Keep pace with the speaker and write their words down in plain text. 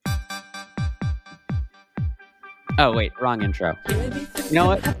Oh, wait, wrong intro. You know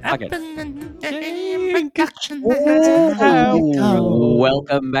what? Fuck it. Ooh,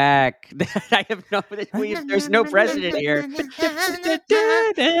 welcome back. I have there's no precedent here.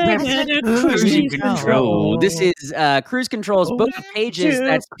 Cruising control. This is Cruise Control's Book of Pages.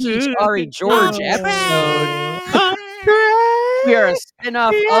 That's Peach Ari George episode. We are a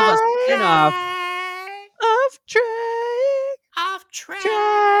spin-off of a spin-off of Track.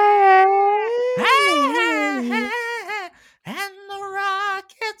 And the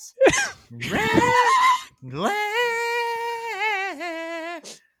rockets glare,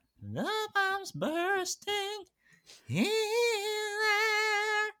 the bombs bursting in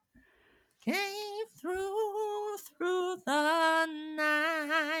there, came through the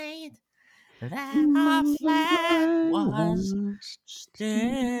night, that our flag was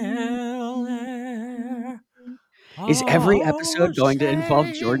still there. Is every episode going to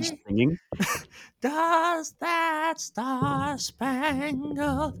involve George say, singing? Does that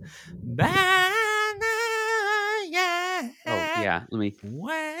star-spangled banner yet Oh, yeah. Let me.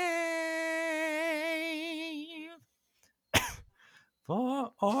 wave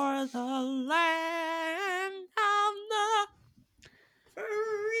for o'er the land of the free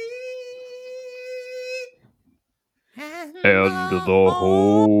and the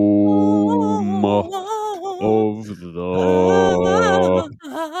home of the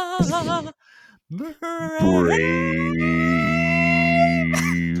brave.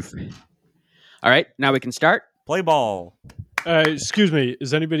 All right, now we can start. Play ball. Excuse me,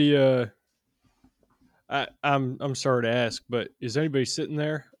 is anybody? I'm sorry to ask, but is anybody sitting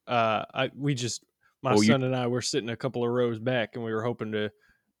there? My son and I were sitting a couple of rows back, and we were hoping to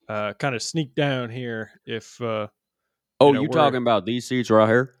kind of sneak down here. If you talking about these seats right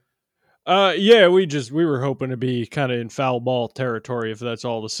here? Yeah, we were hoping to be kind of in foul ball territory, if that's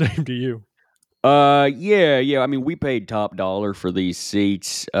all the same to you. Yeah. I mean, we paid top dollar for these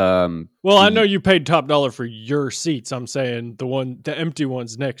seats. Well, I know you paid top dollar for your seats. I'm saying the empty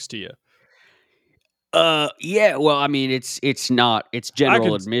ones next to you. Yeah. Well, I mean, it's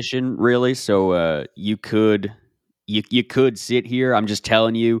general admission, really. So, you could sit here. I'm just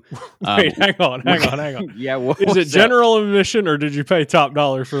telling you. Wait, hang on. Yeah. Is it general admission, or did you pay top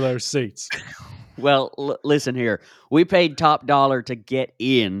dollar for those seats? Well, listen here. We paid top dollar to get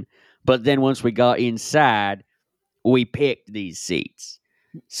in, but then once we got inside, we picked these seats.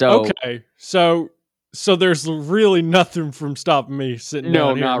 So okay, so there's really nothing from stopping me sitting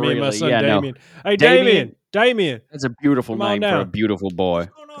down here. Not me really. And my son Damien. No. Hey, Damien. That's a beautiful name for a beautiful boy.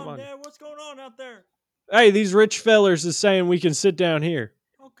 What's going on, Dad? What's going on out there? Hey, these rich fellers is saying we can sit down here.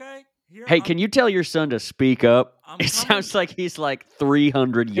 Okay. Can you tell your son to speak up? Sounds like he's like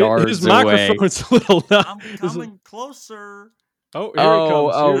 300 yards His away. microphone's a little loud. I'm coming closer. Oh, here he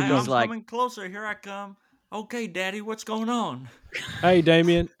comes. I'm coming closer. Here I come. Okay, Daddy, what's going on? Hey,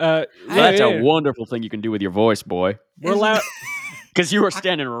 Damien. That's a wonderful thing you can do with your voice, boy. We're loud. Because you were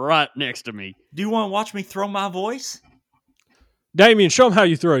standing right next to me. Do you want to watch me throw my voice? Damien, show him how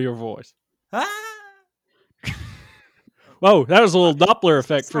you throw your voice. Ah! Whoa, that was a little Doppler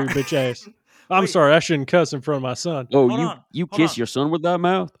effect for your bitch ass. I'm sorry, I shouldn't cuss in front of my son. Oh, you kiss your son with that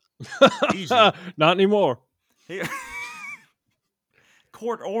mouth? Easy. Not anymore. Here.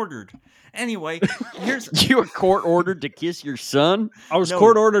 Court ordered. Anyway, you were court ordered to kiss your son? I was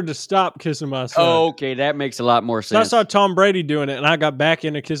court ordered to stop kissing my son. Oh, okay, that makes a lot more sense. I saw Tom Brady doing it, and I got back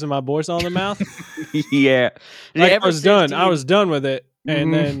into kissing my boys on the mouth. Yeah. I was done. I was done with it.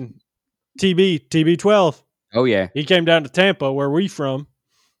 And then TB12. Oh, yeah. He came down to Tampa, where we from.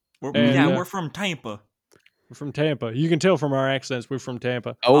 We're from Tampa. We're from Tampa. You can tell from our accents we're from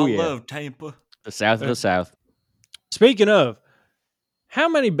Tampa. Oh, I love Tampa. The South of the South. Speaking of, how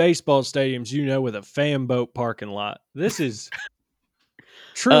many baseball stadiums you know with a fan boat parking lot? This is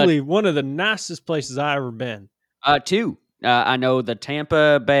truly one of the nicest places I've ever been. Two. I know the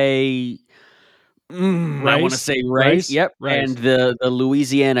Tampa Bay... I want to say Race. Yep. Race. And the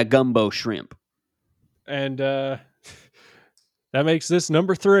Louisiana Gumbo Shrimp. And that makes this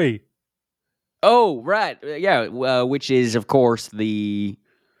number 3. Oh, right. Yeah, which is, of course, the...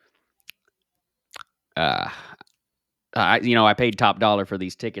 I paid top dollar for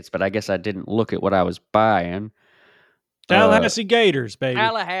these tickets, but I guess I didn't look at what I was buying. Tallahassee Gators, baby.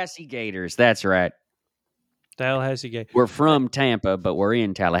 Tallahassee Gators, that's right. Tallahassee Gators. We're from Tampa, but we're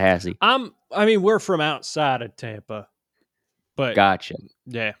in Tallahassee. We're from outside of Tampa. But gotcha.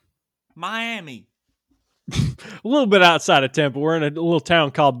 Yeah. Miami. A little bit outside of Tampa. We're in a little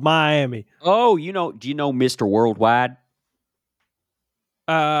town called Miami. Oh, do you know Mr. Worldwide?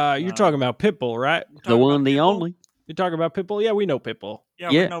 You're talking about Pitbull, right? The one, the only. You talking about Pitbull? Yeah, we know Pitbull.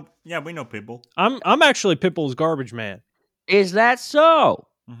 Yeah, we know people. I'm actually Pitbull's garbage man. Is that so?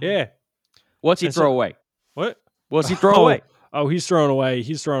 Mm-hmm. Yeah. What's he And throw so- away? What? What's he throw away? Oh, he's throwing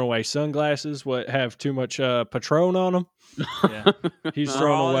away sunglasses. What have too much Patron on them? Yeah. He's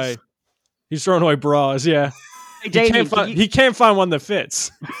Bras. throwing away bras. Yeah. Hey, Damien, He can't find one that fits.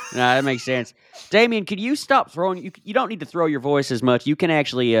 Nah, that makes sense. Damien, could you stop throwing? You don't need to throw your voice as much. You can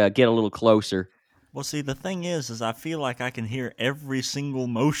actually get a little closer. Well, see, the thing is I feel like I can hear every single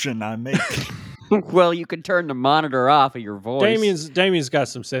motion I make. Well, you could turn the monitor off of your voice. Damien's got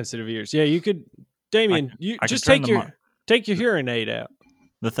some sensitive ears. Yeah, you could. Damien, you I just could turn take your hearing aid out.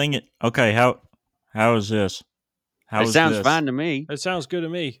 The thing is, okay, how is this? How It is sounds this? fine to me. That sounds good to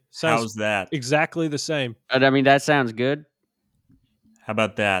me. How's Sounds that? exactly the same. I mean, that sounds good. How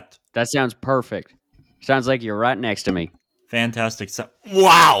about that? That sounds perfect. Sounds like you're right next to me. Fantastic.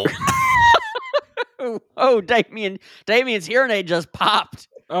 Wow. Oh, Damien's hearing aid just popped.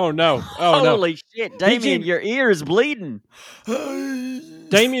 Oh no! Oh no! Holy shit, Damien, your ear is bleeding.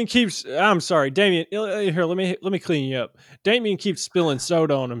 Damien keeps. I'm sorry, Damien. Here, let me clean you up. Damien keeps spilling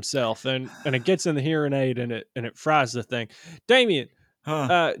soda on himself, and it gets in the hearing aid, and it fries the thing. Damien,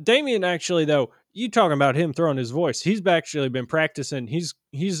 Damien actually though, you talking about him throwing his voice? He's actually been practicing. He's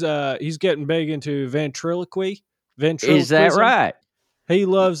getting big into ventriloquy. Is that right? He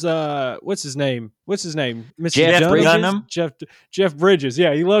loves what's his name? Mr. Jeff Dunham? Bridges? Jeff Bridges.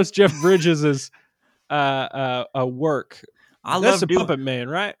 Yeah, he loves Jeff Bridges' work. That's a puppet man,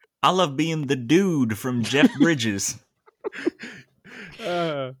 right? I love being the dude from Jeff Bridges.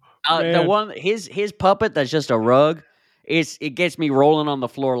 The Man. one his puppet that's just a rug. It gets me rolling on the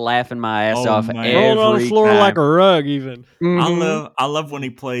floor laughing my ass Oh, off. man. Every Rolling on the floor time. like a rug, even. Mhm. I love when he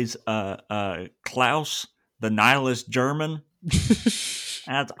plays Klaus, the nihilist German.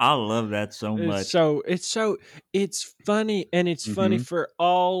 I love that so much. It's funny, and it's funny for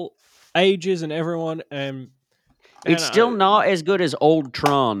all ages and everyone. And It's still not as good as Old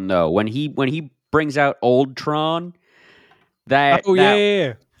Tron though. When he brings out Old Tron, that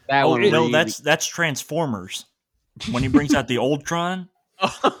yeah. that one. no, really- that's Transformers. When he brings out the Ultron.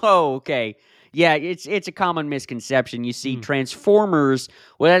 Oh, okay. Yeah, it's a common misconception. You see, Transformers.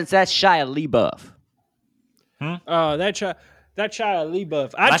 Well, that's Shia LaBeouf. That Shia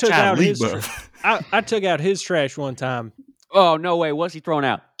LaBeouf. I took out his trash one time. Oh no way! What's he throwing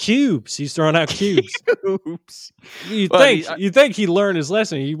out? Cubes. He's throwing out cubes. Oops. You Well, think he learned his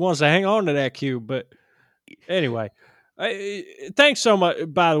lesson? He wants to hang on to that cube, but anyway. Thanks so much.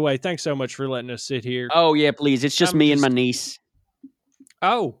 By the way, thanks so much for letting us sit here. Oh yeah, please. It's just I'm me and just- my niece.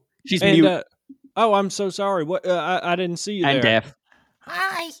 Oh, She's and mute I'm so sorry. What? I didn't see you and there. deaf.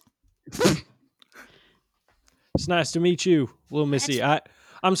 Hi. It's nice to meet you, little Missy.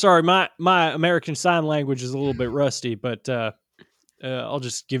 I'm sorry. My American Sign Language is a little bit rusty, but I'll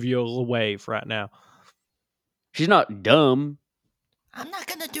just give you a little wave right now. She's not dumb. I'm not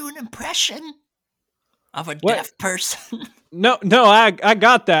gonna do an impression of a What? deaf person. No, I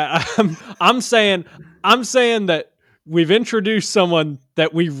got that. I'm saying that we've introduced someone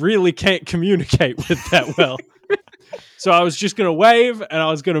that we really can't communicate with that well. So I was just gonna wave and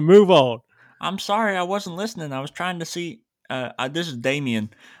I was gonna move on. I'm sorry, I wasn't listening. I was trying to see. This is Damien.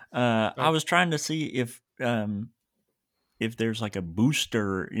 I was trying to see if there's like a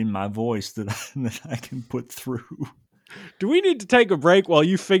booster in my voice that I can put through. Do we need to take a break while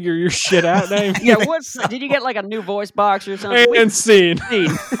you figure your shit out, Dave? Yeah, did you get like a new voice box or something? And scene.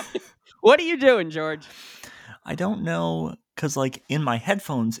 What are you doing, George? I don't know, because like in my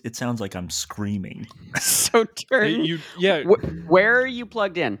headphones, it sounds like I'm screaming. So turn. Where are you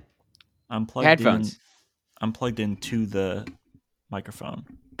plugged in? I'm plugged Headphones. in. I'm plugged into the microphone.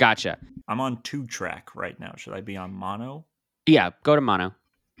 Gotcha. I'm on 2-track right now. Should I be on mono? Yeah, go to mono.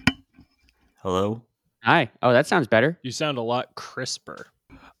 Hello? Hi. Oh, that sounds better. You sound a lot crisper.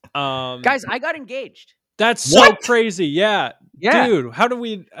 Guys, I got engaged. That's so What? crazy. Yeah. Yeah. Dude, how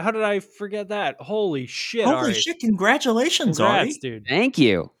did I forget that? Holy shit. Holy Ari. shit, congratulations, Congrats, Ari. dude. Thank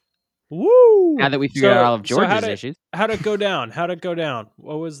you. Woo! Now that we figured out all of George's how'd issues. How'd it go down?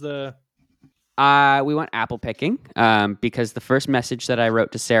 What was the... We went apple picking because the first message that I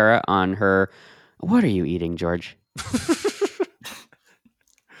wrote to Sarah on her... What are you eating, George?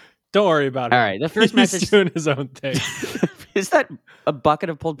 Don't worry about it. All right, the first He's message... doing his own thing. Is that a bucket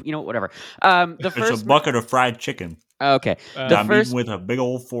of pulled... You know, whatever. The It's first... a bucket of fried chicken. Okay. Uh, The I'm first... eating with a big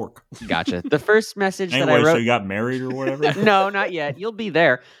old fork. Gotcha. The first message that Anyway, I wrote... so you got married or whatever? No, not yet. You'll be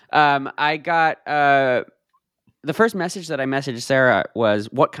there. I got the first message that I messaged Sarah was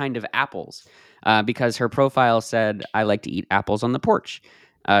what kind of apples, because her profile said I like to eat apples on the porch.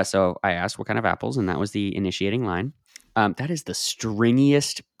 So I asked what kind of apples, and that was the initiating line. That is the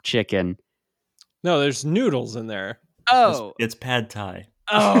stringiest chicken. No, there's noodles in there. Oh, It's pad thai.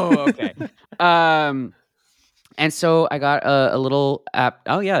 Oh, okay. And so I got a little app.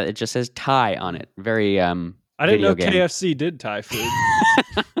 Oh yeah, it just says Thai on it. Very I didn't know game. KFC did Thai food.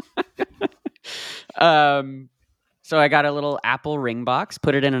 So I got a little apple ring box,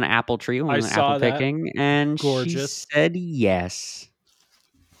 put it in an apple tree when I we went saw apple that. picking, and Gorgeous. she said yes.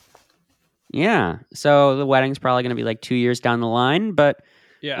 Yeah. So the wedding's probably going to be like 2 years down the line, but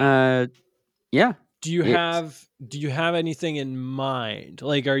Yeah. yeah. Do you have anything in mind?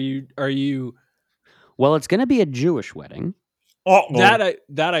 Like, are you? Well, it's going to be a Jewish wedding. That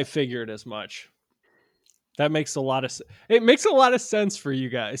I figured as much. That makes a lot of it makes a lot of sense for you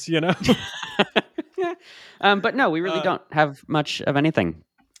guys, you know. But no, we really don't have much of anything.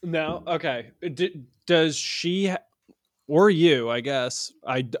 No, okay. Does she or you? I guess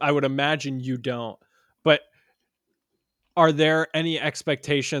I would imagine you don't. But are there any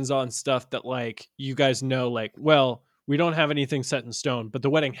expectations on stuff that like you guys know? Like, well, we don't have anything set in stone, but the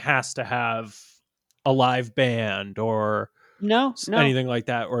wedding has to have a live band or no anything like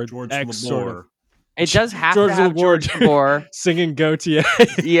that, or George X sort of. It does have George to have George Labor singing Gautier.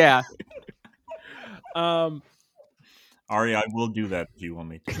 Yeah. Ari, I will do that if you want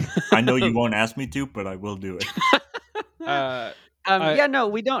me to. I know you won't ask me to, but I will do it. No,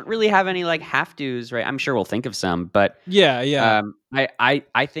 we don't really have any like have tos, right? I'm sure we'll think of some, but yeah.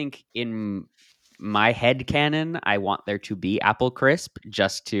 I think in my head canon, I want there to be Apple Crisp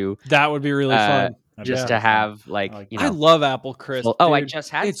just to that would be really fun. Just to have like you know. I love Apple Crisp. Well, I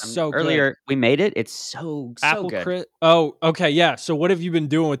just had it's some so earlier. Good. We made it. It's so Apple good. Crisp. Oh, okay, yeah. So what have you been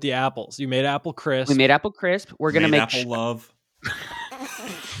doing with the apples? You made Apple Crisp. We made Apple Crisp. We're gonna make Apple Love.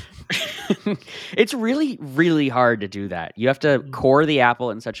 It's really, really hard to do that. You have to core the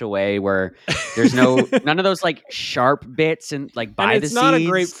apple in such a way where there's none of those like sharp bits and like by the seeds. It's not a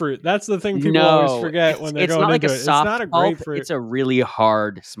grapefruit. That's the thing people always forget when they're going like into a it. Soft it's not a pulp. grapefruit. It's a really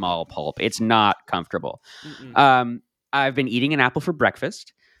hard, small pulp. It's not comfortable. I've been eating an apple for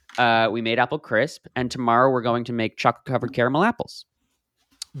breakfast. We made Apple Crisp, and tomorrow we're going to make chocolate-covered caramel apples.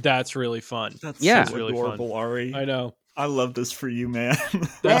 That's really fun. That's so really adorable, fun. Ari. I know. I love this for you, man.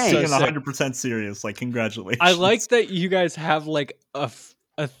 That's being 100% serious. Like, congratulations. I like that you guys have like a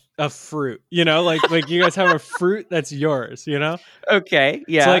fruit. You know, like you guys have a fruit that's yours. You know. Okay.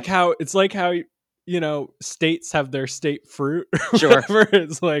 Yeah. It's like how you know states have their state fruit. Sure.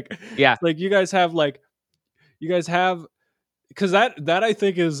 It's like like you guys have because that I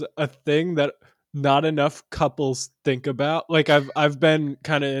think is a thing that not enough couples think about. Like I've been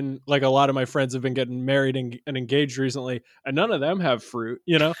kind of in like a lot of my friends have been getting married and engaged recently, and none of them have fruit,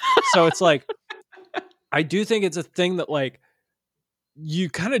 you know? So it's like I do think it's a thing that like you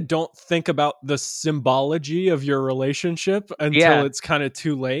kind of don't think about the symbology of your relationship until it's kind of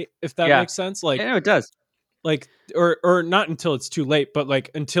too late, if that makes sense. Like it does. Like or not until it's too late, but like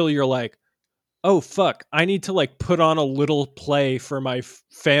until you're like, oh fuck, I need to like put on a little play for my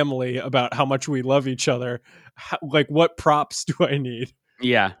family about how much we love each other. Like what props do I need?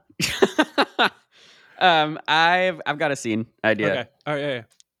 Yeah. I've got a scene idea. Okay. All right. Yeah.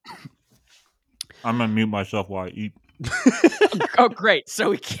 I'm gonna mute myself while I eat. Oh great. So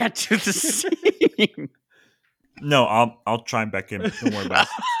we can't do the scene. No, I'll chime back in. Don't worry about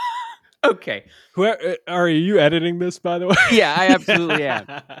it. Okay. Are you editing this, by the way? Yeah, I absolutely am.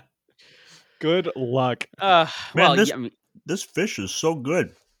 Good luck. Man, this fish is so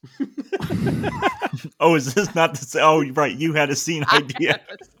good. Oh, is this not the same? Oh, right. You had a scene idea.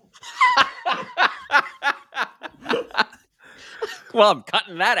 Well, I'm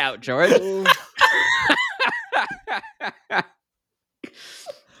cutting that out, George.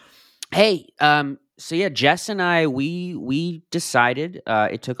 Hey, so yeah, Jess and I, we decided,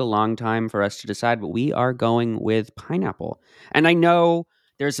 it took a long time for us to decide, but we are going with pineapple. And I know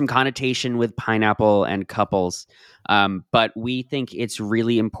there's some connotation with pineapple and couples, but we think it's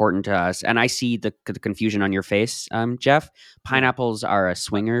really important to us. And I see the confusion on your face, Jeff. Pineapples are a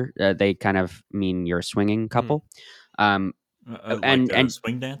swinger. They kind of mean you're a swinging couple. And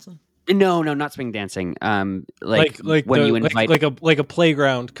swing dancing? No, not swing dancing. Like when you invite like a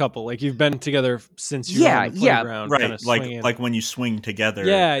playground couple, like you've been together since you were on the playground, right? Like when you swing together.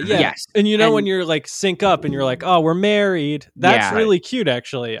 Yeah. Yes. And you know when you're like sync up and you're like, oh, we're married. That's really cute,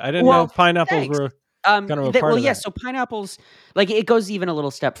 actually. I didn't know pineapples were kind of a part of that. So pineapples, like it goes even a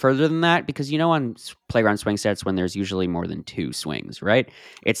little step further than that because you know on playground swing sets when there's usually more than 2 swings, right?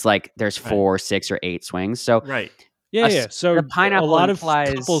 It's like there's 4, 6, or 8 swings. So right. Yeah. So the pineapple a lot implies...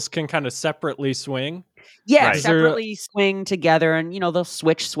 of couples can kind of separately swing. Yeah, Right. Is there- separately swing together, and they'll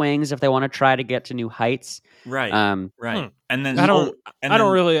switch swings if they want to try to get to new heights. Right. Hmm. And then I don't then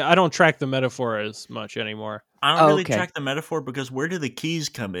I don't track the metaphor as much anymore. I don't really Okay. track the metaphor because where do the keys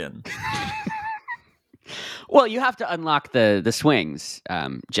come in? Well, you have to unlock the swings,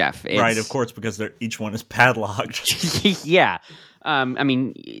 Jeff. Right, of course, because each one is padlocked. Yeah. I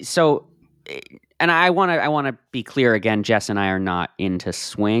mean, so, and I want to be clear again. Jess and I are not into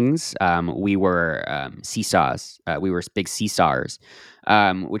swings. We were seesaws. We were big seesawers,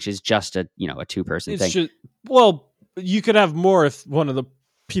 which is just a 2-person It's thing. just, well, you could have more if one of the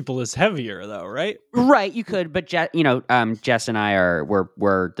people is heavier, though, right? Right, you could, but Jess and I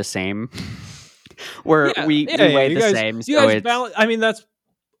we're the same. We weigh you the guys, same. You So guys it's balance. I mean, that's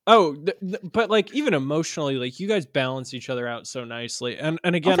but like even emotionally, like you guys balance each other out so nicely. And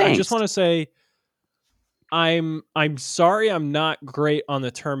again, I just thanks. want to say, I'm sorry I'm not great on the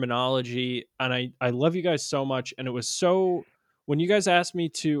terminology, and I love you guys so much. And it was so when you guys asked me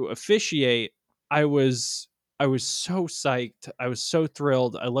to officiate, I was so psyched. I was so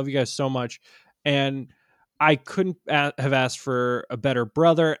thrilled. I love you guys so much, and I couldn't have asked for a better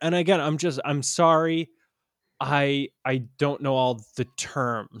brother. And again, I'm sorry. I don't know all the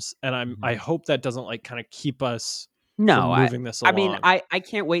terms, and I hope that doesn't like kind of keep us from moving this along. I mean, I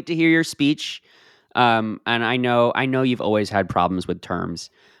can't wait to hear your speech. And I know you've always had problems with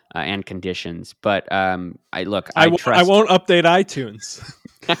terms and conditions, but I trust. I won't update iTunes.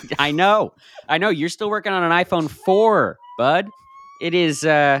 I know you're still working on an iPhone 4, bud. It is.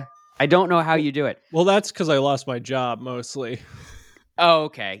 I don't know how you do it. Well, that's because I lost my job mostly. Oh,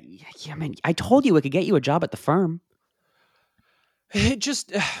 okay. Yeah, man. I told you it could get you a job at the firm. It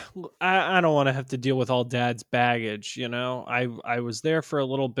just, I don't want to have to deal with all Dad's baggage. I was there for a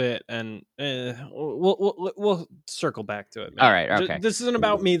little bit, and we'll circle back to it. Man. All right. Okay. This isn't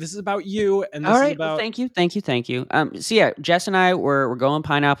about me. This is about you. And this all right. is about. Well, thank you. So yeah, Jess and I we're going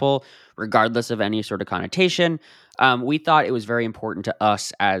pineapple, regardless of any sort of connotation. We thought it was very important to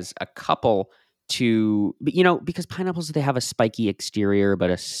us as a couple to, because pineapples, they have a spiky exterior but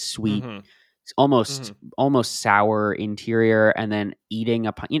a sweet. Mhm. Almost sour interior, and then eating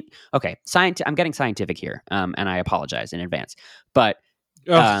a okay. I'm getting scientific here, and I apologize in advance. But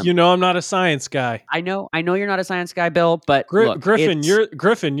I'm not a science guy. I know you're not a science guy, Bill. But look, Griffin,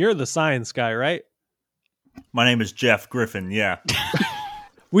 you're the science guy, right? My name is Jeff Griffin. Yeah,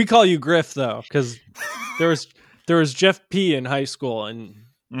 we call you Griff though, because there was Jeff P in high school, and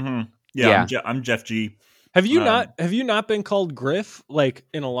yeah. I'm Jeff G. Have you not been called Griff like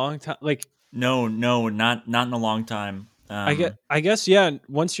in a long time? Like. No, not in a long time. I guess yeah.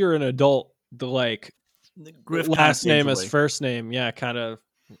 Once you're an adult, the Griff last name as as first name, kind of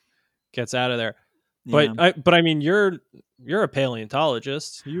gets out of there. Yeah. But I mean, you're a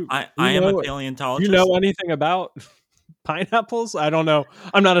paleontologist. I am a paleontologist. You know anything about pineapples? I don't know.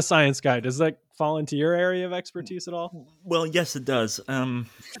 I'm not a science guy. Does that fall into your area of expertise at all? Well, yes, it does. There's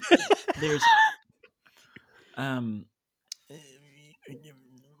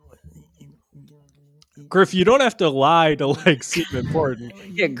Griff, you don't have to lie to seem important.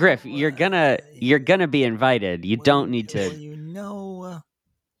 Yeah, Griff, you're gonna be invited. You don't need to.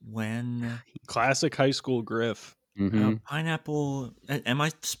 When Classic high school Griff. Mm-hmm. Pineapple. Am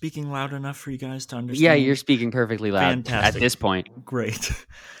I speaking loud enough for you guys to understand? Yeah, you're speaking perfectly loud. Fantastic. At this point. Great.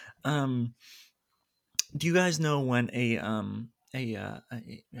 Do you guys know when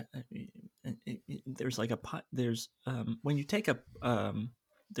there's like when you take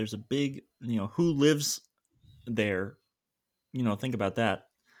there's a big, who lives there, think about that,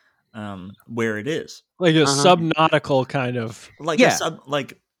 where it is. Like a subnautical kind of. We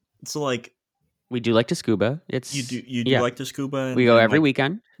do like to scuba. You do like to scuba. And, we go every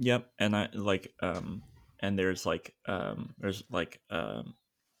weekend. Yep. And I and there's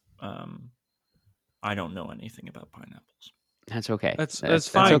I don't know anything about pineapples. That's okay. That's fine.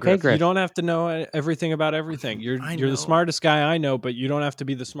 That's okay, Griff. You don't have to know everything about everything. You're the smartest guy I know, but you don't have to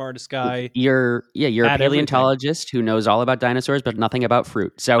be the smartest guy. You're a paleontologist who knows all about dinosaurs, but nothing about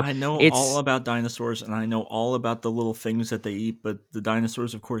fruit. So I know all about dinosaurs, and I know all about the little things that they eat. But the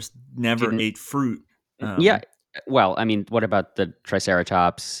dinosaurs, of course, never ate fruit. Yeah. Well, I mean, what about the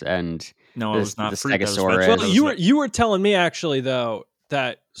Triceratops and no, it was not the fruit. Stegosaurus? Well, you were telling me actually though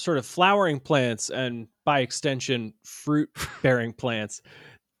that sort of flowering plants and by extension fruit bearing plants,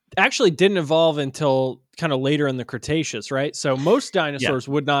 actually didn't evolve until kind of later in the Cretaceous, right? So most dinosaurs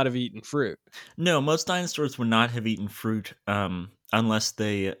would not have eaten fruit. No, most dinosaurs would not have eaten fruit unless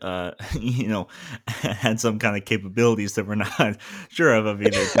they, had some kind of capabilities that we're not sure of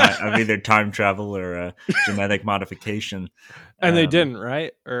either time travel or genetic modification. And they didn't,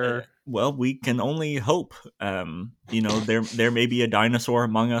 right? Or well, we can only hope. There may be a dinosaur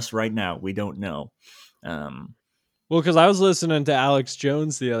among us right now. We don't know. Well, because I was listening to Alex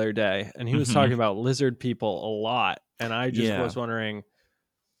Jones the other day, and he was talking about lizard people a lot, and I just was wondering.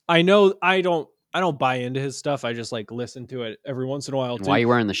 I know I don't buy into his stuff. I just like listen to it every once in a while. Why are you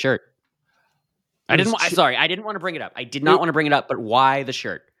wearing the shirt? I didn't want to bring it up. I did not want to bring it up, but why the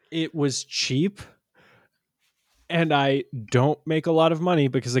shirt? It was cheap, and I don't make a lot of money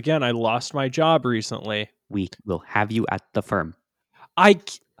because, again, I lost my job recently. We will have you at the firm. I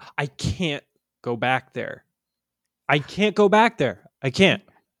can't go back there. I can't go back there. I can't.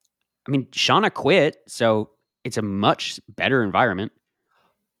 I mean, Shauna quit, so it's a much better environment.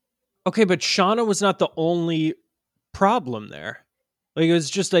 Okay, but Shauna was not the only problem there. Like, it was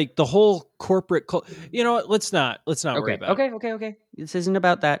just like the whole corporate you know what? Let's not worry about it. Okay. This isn't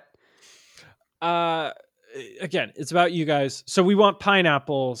about that. Again, it's about you guys. So we want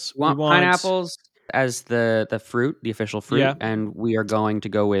pineapples. We want pineapples as the fruit, the official fruit, and we are going to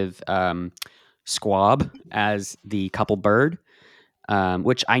go with squab as the couple bird,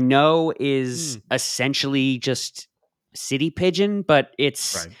 which I know is essentially just city pigeon, but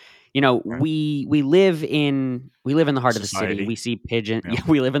it's we live in the heart of the city. We see pigeon. Yeah.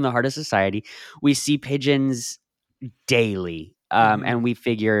 We live in the heart of society. We see pigeons daily, and we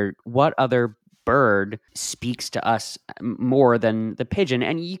figure what other bird speaks to us more than the pigeon,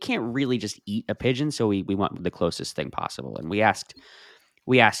 and you can't really just eat a pigeon, so we want the closest thing possible, and we asked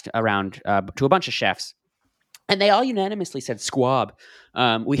around to a bunch of chefs, and they all unanimously said squab.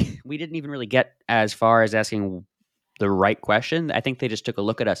 We didn't even really get as far as asking the right question. I think they just took a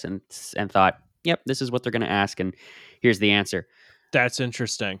look at us and thought, yep, this is what they're going to ask, and here's the answer. That's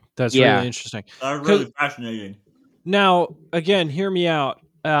interesting. That's really interesting. Really fascinating. Now, again, hear me out.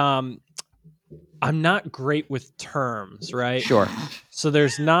 I'm not great with terms, right? Sure. So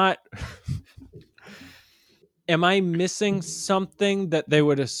there's not... Am I missing something that they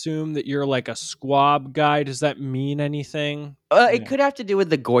would assume that you're like a squab guy? Does that mean anything? It could have to do with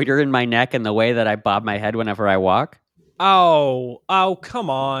the goiter in my neck and the way that I bob my head whenever I walk. Oh,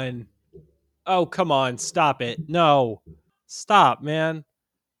 come on. Oh, come on. Stop it. No. Stop, man.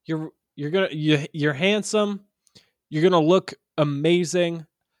 You're handsome. You're going to look amazing.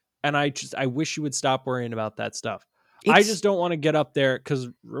 And I wish you would stop worrying about that stuff. I just don't want to get up there because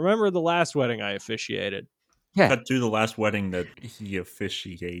remember the last wedding I officiated. Yeah. Cut to the last wedding that he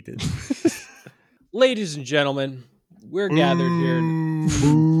officiated. Ladies and gentlemen, we're gathered here.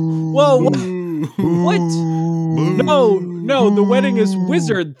 Whoa, what? No, the wedding is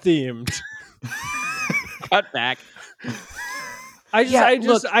wizard themed. Cut back. You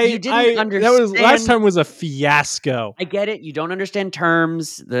didn't understand. That was last time was a fiasco. I get it. You don't understand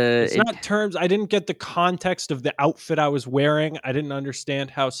terms. It's not terms. I didn't get the context of the outfit I was wearing. I didn't understand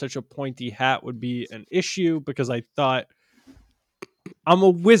how such a pointy hat would be an issue because I thought I'm a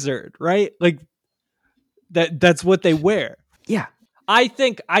wizard, right? Like that's what they wear. Yeah. I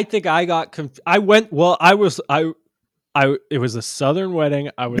think I got I went. Well, it was a Southern wedding.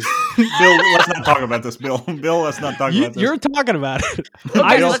 I was Bill. Let's not talk about this, Bill. Bill, let's not talk about this. You're talking about it.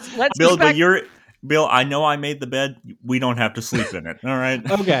 Bill. I know I made the bed. We don't have to sleep in it. All right.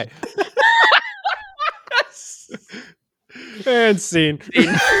 Okay. And scene.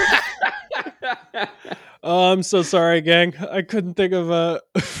 Oh, I'm so sorry, gang. I couldn't think of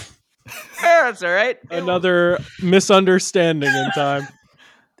that's all right. Another misunderstanding in time.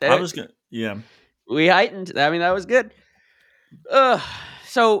 I was gonna. Yeah. We heightened. I mean, that was good. That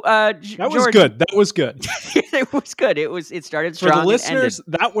was good. That was good. It was good. It started strong. For the listeners,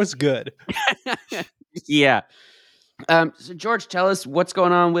 that was good. Yeah. So George, tell us what's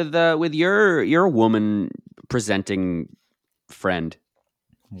going on with your woman presenting friend.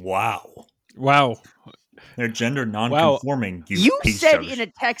 Wow. They're gender non-conforming. Wow. You said in a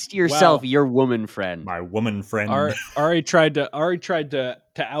text to yourself, your woman friend. My woman friend. Ari tried to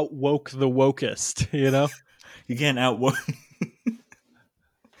out-woke the wokest, you know? You can't out-woke.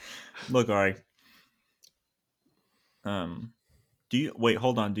 Look, Ari.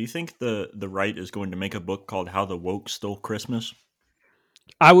 Hold on. Do you think the right is going to make a book called How the Woke Stole Christmas?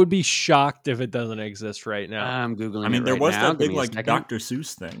 I would be shocked if it doesn't exist right now. I'm Googling it. I mean, there was that big like Dr.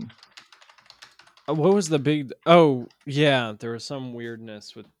 Seuss thing. What was the big... Oh, yeah. There was some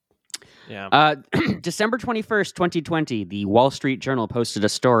weirdness with... Yeah. December 21st, 2020, the Wall Street Journal posted a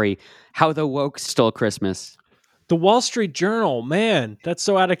story, How the Woke Stole Christmas. The Wall Street Journal, man, that's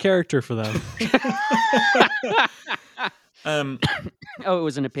so out of character for them. Oh, it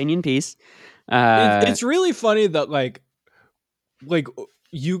was an opinion piece. It's really funny that like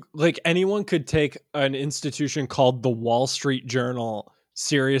you anyone could take an institution called the Wall Street Journal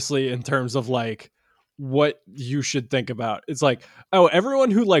seriously in terms of like what you should think about. It's like, oh, everyone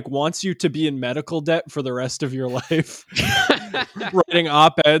who like wants you to be in medical debt for the rest of your life writing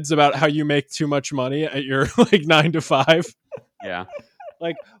op-eds about how you make too much money at your like 9 to 5. Yeah.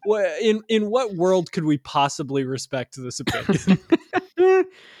 Like, in what world could we possibly respect this opinion?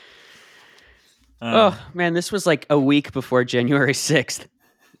 Oh man, this was like a week before January 6th.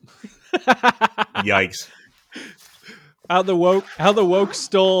 Yikes! How the woke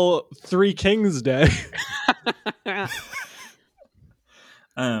stole Three Kings Day.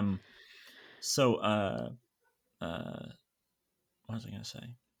 So what was I gonna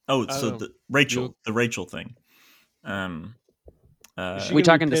say? Oh, so the Rachel thing. We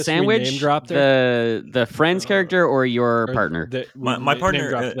talking the sandwich, the Friends character, or your partner? My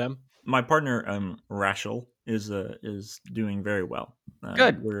partner, them. My partner, Rachel, is doing very well.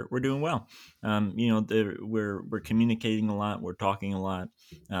 Good. We're doing well. We're communicating a lot. We're talking a lot.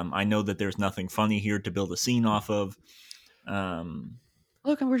 I know that there's nothing funny here to build a scene off of.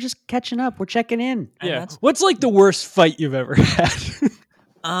 Look, we're just catching up. We're checking in. Yeah. What's like the worst fight you've ever had?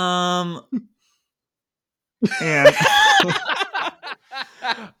 And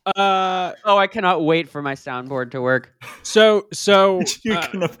I cannot wait for my soundboard to work. So you're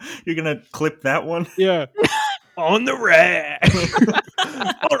gonna clip that one? Yeah. On the rag.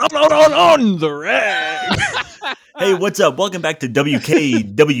 on the rag. Hey, what's up? Welcome back to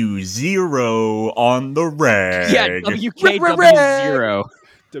WKW0 on the rag. Yeah, WKW0.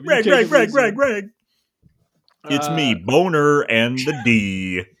 Rag. It's me, Boner, and the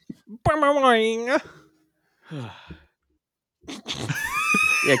D.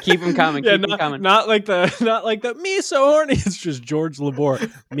 Yeah, keep them coming. Keep them coming. Not like the me so horny. It's just George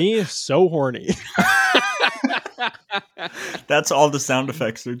Laborde. Me so horny. That's all the sound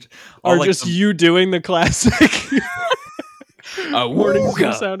effects are like just you doing the classic warning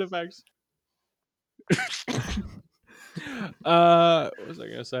sound effects. What was I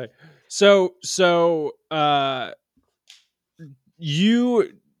gonna say? So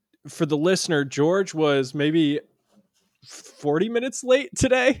you, for the listener, George was maybe 40 minutes late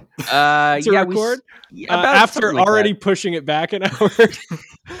today to record after already pushing it back an hour.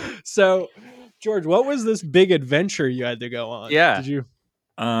 So, George, what was this big adventure you had to go on? Yeah. Did you?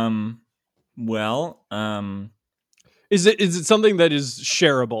 Is it something that is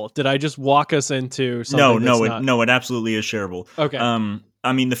shareable? Did I just walk us into something? No, it absolutely is shareable. Okay.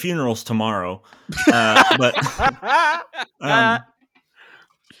 I mean, the funeral's tomorrow, but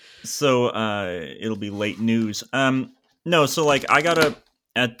so it'll be late news. No, so like I got out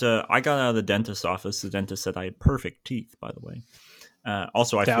of the dentist's office. The dentist said I had perfect teeth, by the way.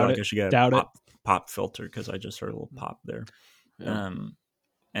 Also, I feel like I should get a pop filter because I just heard a little pop there. Yeah.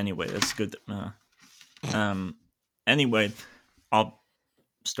 Anyway, that's good. Anyway, I'll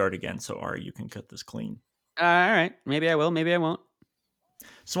start again. So Ari, you can cut this clean. All right. Maybe I will. Maybe I won't.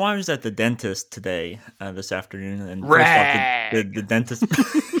 So I was at the dentist today, this afternoon, and rag. First off, the dentist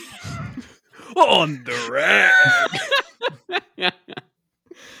on the rag.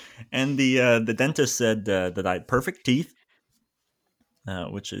 And the dentist said that I had perfect teeth,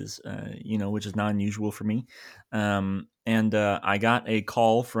 which is not unusual for me. And I got a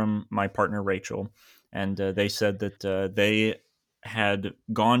call from my partner Rachel, and they said that they had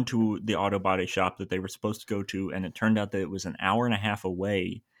gone to the auto body shop that they were supposed to go to, and it turned out that it was an hour and a half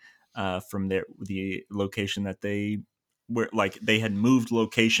away from the location that they were. Like they had moved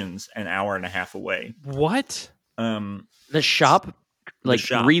locations an hour and a half away. What? The shop,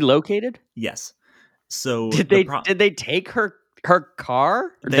 relocated? Yes. So did they take her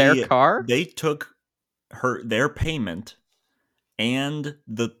car? Their car? They took their payment and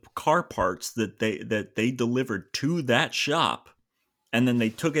the car parts that they delivered to that shop, and then they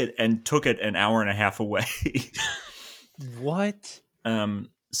took it an hour and a half away. What?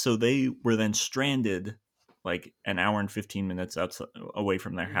 So they were then stranded like an hour and 15 minutes away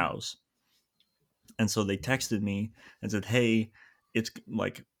from their house. And so they texted me and said, "Hey, it's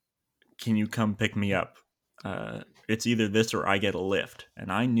like, can you come pick me up? It's either this or I get a lift."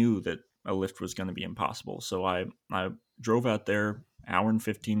 And I knew that a lift was going to be impossible. So I drove out there, hour and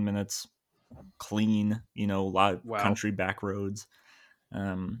 15 minutes, clean, a lot of country back roads.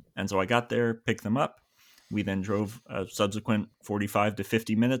 And so I got there, picked them up, We then drove a subsequent 45 to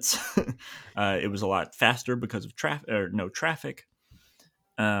 50 minutes. It was a lot faster because of no traffic.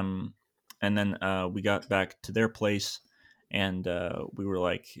 And then we got back to their place, and we were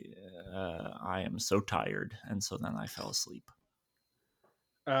like, I am so tired. And so then I fell asleep.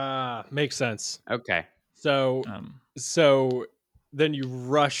 Makes sense. Okay. So then you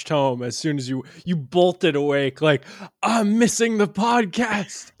rushed home as soon as you bolted awake, like, I'm missing the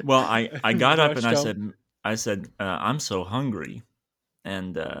podcast. Well, I got up and I said, I'm so hungry.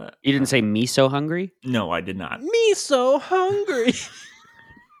 And you didn't say me so hungry? No, I did not. Me so hungry.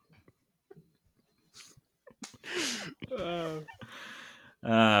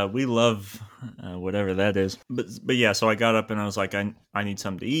 We love whatever that is. But yeah, so I got up and I was like, I need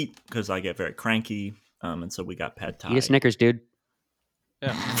something to eat because I get very cranky. And so we got pad thai. Eat a Snickers, dude.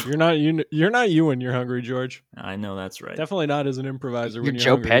 Yeah, you're not you when you're hungry, George. I know that's right. Definitely not as an improviser. You're when you're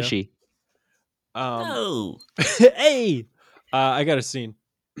Joe hungry, Pesci. Yeah? No. Hey, I got a scene.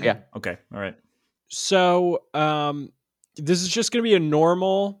 Yeah. Okay. All right. So, this is just going to be a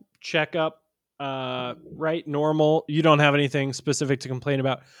normal checkup, right? Normal. You don't have anything specific to complain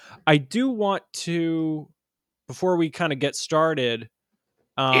about. I do want to, before we kind of get started,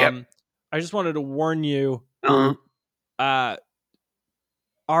 I just wanted to warn you,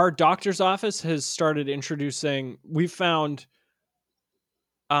 our doctor's office has started introducing, we found,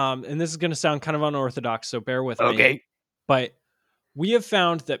 and this is going to sound kind of unorthodox, so bear with me. But we have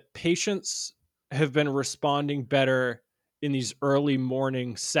found that patients have been responding better in these early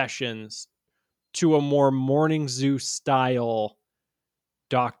morning sessions to a more morning zoo style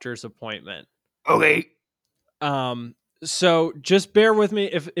doctor's appointment. Okay. So just bear with me.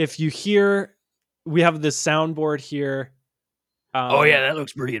 If you hear, we have this soundboard here. That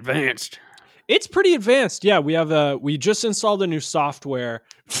looks pretty advanced. It's pretty advanced. Yeah, we just installed a new software.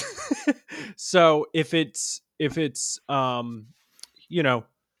 So if it's so you're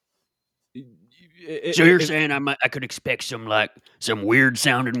saying I could expect some weird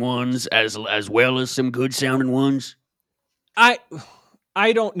sounding ones as well as some good sounding ones? I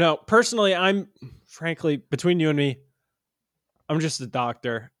don't know. Personally, I'm frankly, between you and me, I'm just a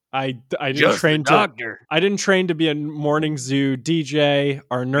doctor. I didn't train doctor. I didn't train to be a morning zoo DJ.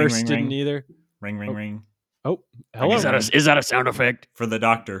 Our nurse ring, didn't ring. either. Ring, ring, ring. Oh, hello. Is that a sound effect? For the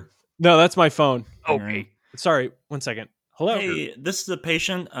doctor. No, that's my phone. Okay. Ring. Sorry, 1 second. Hello. Hey, this is a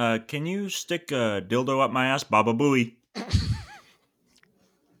patient. Can you stick a dildo up my ass? Baba Booey.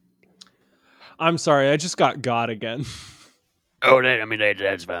 I'm sorry, I just got God again. Oh,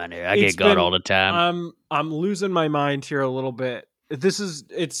 that's fine. I get God all the time. I'm losing my mind here a little bit.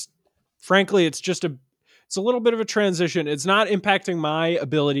 Frankly, it's a little bit of a transition. It's not impacting my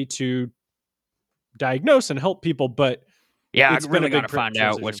ability to diagnose and help people, but yeah, it's I really got to find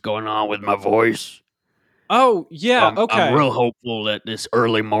out what's going on with my voice. Oh, yeah, okay. I'm real hopeful that this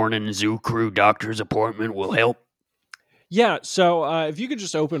early morning zoo crew doctor's appointment will help. Yeah, so if you could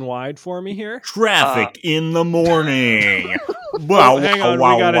just open wide for me here. Traffic in the morning. Wow, hang on,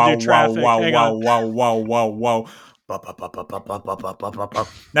 wow, we gotta wow, do traffic. wow, Hang wow, on. wow, wow, wow, wow.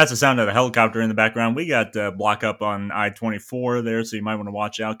 That's the sound of the helicopter in the background. We got block up on I-24 there, so you might want to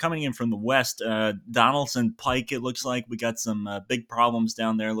watch out. Coming in from the west, Donaldson Pike, it looks like. We got some big problems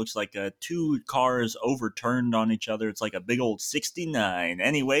down there. It looks like 2 cars overturned on each other. It's like a big old 69.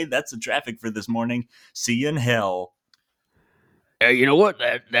 Anyway, that's the traffic for this morning. See you in hell. You know what?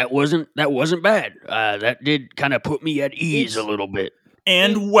 That wasn't bad. That did kind of put me at ease a little bit.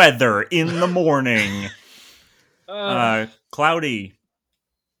 And weather in the morning. Cloudy.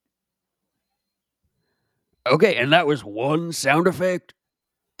 Okay, and that was one sound effect?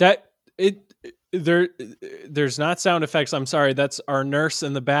 There's not sound effects. I'm sorry. That's our nurse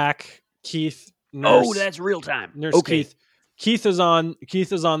in the back, Keith. Nurse, oh, that's real time. Nurse okay. Keith is on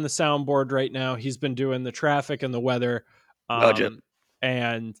the soundboard right now. He's been doing the traffic and the weather.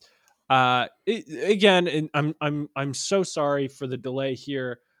 And again, I'm so sorry for the delay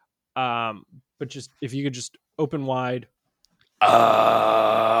here. But just if you could just open wide. Okay.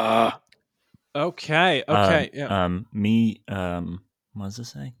 Yeah. What does it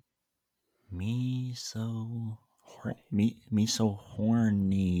say? Me so horny.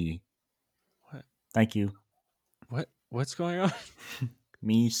 What? Thank you. What's going on?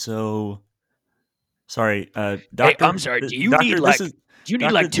 Me so. Sorry, doctor. Hey, I'm sorry. Do you need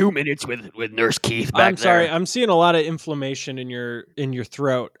like 2 minutes with Nurse Keith back I'm sorry. there? I'm seeing a lot of inflammation in your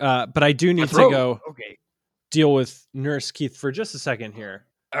throat. But I do need to go deal with Nurse Keith for just a second here.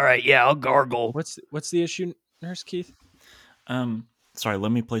 All right. Yeah, I'll gargle. What's the issue, Nurse Keith? Sorry.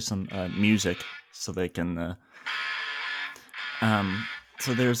 Let me play some music so they can.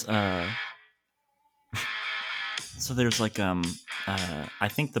 So there's So there's like I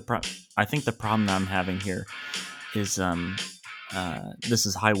think the problem I'm having here is this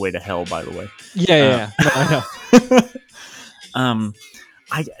is Highway to Hell, by the way. Yeah. No, I know.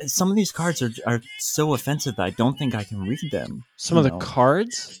 Some of these cards are so offensive that I don't think I can read them. Some of the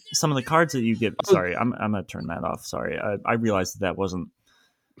cards? Some of the cards that you get. Sorry, I'm gonna turn that off. Sorry, I realized that wasn't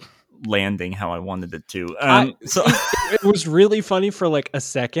landing how I wanted it to. So it was really funny for like a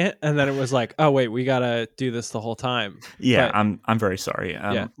second, and then it was like, oh wait, we gotta do this the whole time. Yeah, but, I'm very sorry.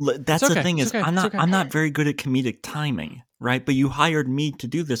 That's the thing is, I'm not very good at comedic timing, right? But you hired me to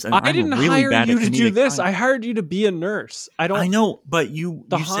do this, and I didn't really hire bad you at to do this. timing. I hired you to be a nurse. I know, but you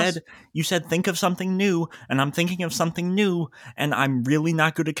said think of something new, and I'm thinking of something new, and I'm really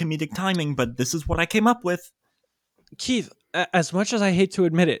not good at comedic timing. But this is what I came up with. Keith, as much as I hate to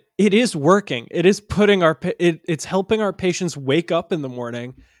admit it, it is working. It is putting it's helping our patients wake up in the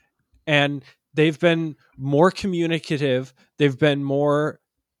morning, and they've been more communicative. They've been more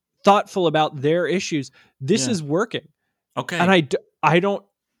thoughtful about their issues. This is working. Okay. And I don't,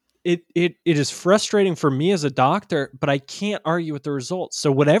 it is frustrating for me as a doctor, but I can't argue with the results. So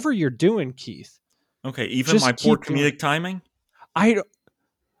whatever you're doing, Keith. Okay. Even my poor comedic timing?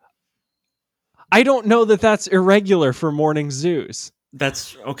 I don't know that that's irregular for morning zoos.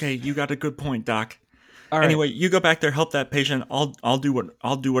 That's okay. You got a good point, Doc. All anyway, you go back there, help that patient. I'll do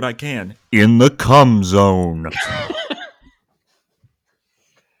what I can in the cum zone.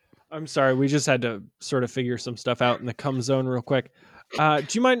 I'm sorry, we just had to sort of figure some stuff out in the cum zone real quick. Do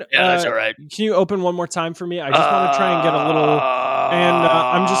you mind? Yeah, that's all right. Can you open one more time for me? I just want to try and get a little. And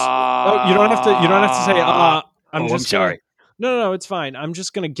I'm just. Oh, you don't have to. You don't have to say. I'm sorry. No, it's fine. I'm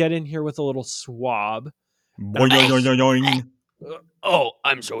just gonna get in here with a little swab. Oh,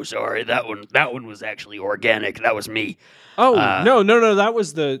 I'm so sorry. That one was actually organic. That was me. Oh, no. That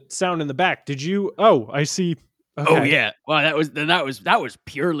was the sound in the back. Did you? Oh, I see. Okay. Oh yeah. Well, that was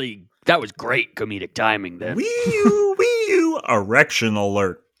purely. That was great comedic timing then. Wee-oo. Erection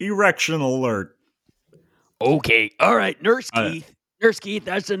alert. Okay. All right, Nurse Keith. Nurse Keith,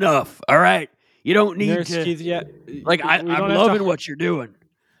 that's enough. All right. You don't need Nurse to. Keith, yeah. Like I'm loving what you're doing,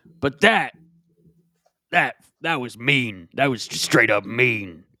 but that was mean. That was straight up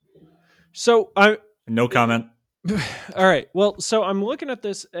mean. So no comment. All right. Well, so I'm looking at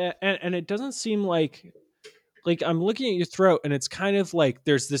this, and it doesn't seem like I'm looking at your throat, and it's kind of like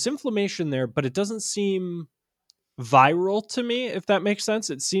there's this inflammation there, but it doesn't seem viral to me. If that makes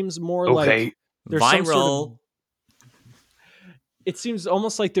sense, it seems more like there's viral. Some sort of, it seems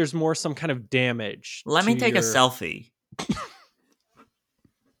almost like there's some kind of damage. Let me take a selfie.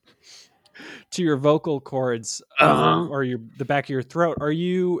 To your vocal cords, or the back of your throat.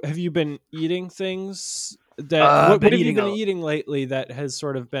 Have you been eating things that what have you been eating lately that has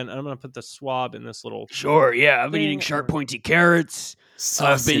sort of been? I'm going to put the swab in this little. Sure, yeah. I've been eating sharp, pointy carrots.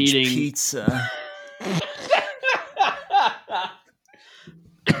 Sausage, I've been eating pizza.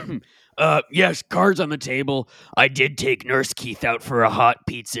 Yes, cards on the table. I did take Nurse Keith out for a hot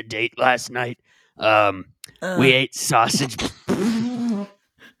pizza date last night. We ate sausage.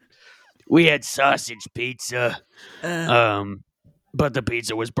 We had sausage pizza. But the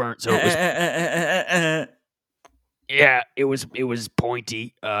pizza was burnt, so it was. Yeah, it was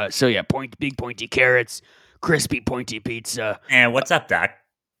pointy. Big pointy carrots, crispy pointy pizza. And what's up, Doc?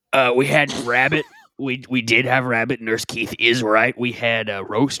 We had rabbit. We did have rabbit. Nurse Keith is right. We had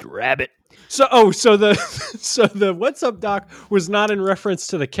roast rabbit. So the what's up, Doc was not in reference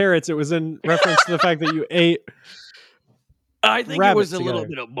to the carrots. It was in reference to the fact that you ate. I think it was a little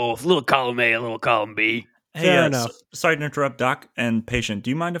bit of both. A little column A, a little column B. Fair enough. Sorry to interrupt, Doc and patient. Do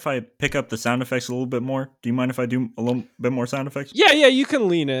you mind if I pick up the sound effects a little bit more? Do you mind if I do a little bit more sound effects? Yeah, you can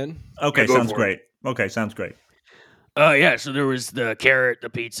lean in. Okay, sounds great. Yeah, so there was the carrot, the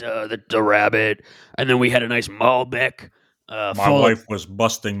pizza, the rabbit, and then we had a nice Malbec. My wife was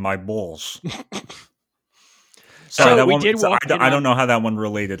busting my balls. Sorry, I don't know how that one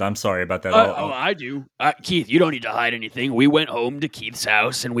related. I'm sorry about that. I do. Keith, you don't need to hide anything. We went home to Keith's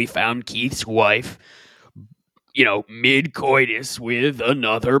house, and we found Keith's wife, mid-coitus with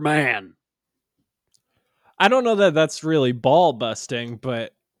another man. I don't know that that's really ball busting,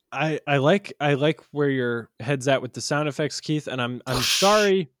 but I like where your head's at with the sound effects, Keith, and I'm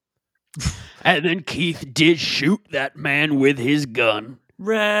sorry. And then Keith did shoot that man with his gun.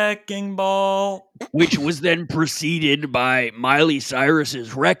 Wrecking ball. Which was then preceded by Miley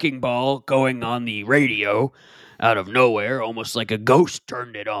Cyrus's Wrecking Ball going on the radio out of nowhere, almost like a ghost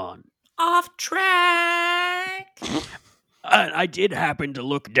turned it on. Off track. I did happen to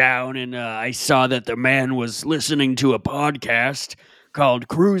look down, and I saw that the man was listening to a podcast called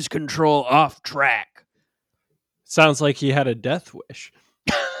Cruise Control Off Track. Sounds like he had a death wish.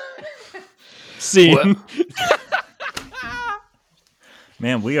 Scene.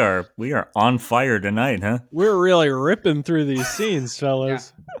 Man, we are on fire tonight, huh? We're really ripping through these scenes,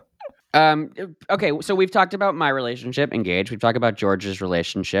 fellas. Okay, so we've talked about my relationship, Engage. We've talked about George's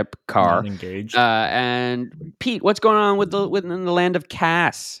relationship, Car. Not engaged. And Pete, what's going on within the land of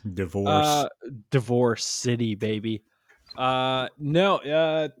Cass? Divorce. Divorce City, baby.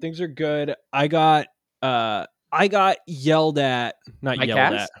 No, things are good. I got yelled at. Not By yelled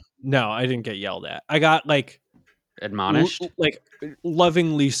Cass? at. No, I didn't get yelled at. I got Admonished?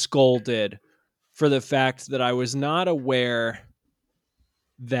 lovingly scolded for the fact that I was not aware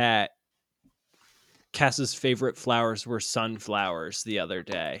that Cass's favorite flowers were sunflowers the other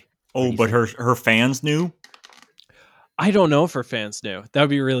day. Oh, but her fans knew? I don't know if her fans knew. That would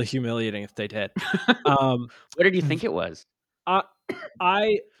be really humiliating if they did. What did you think it was? What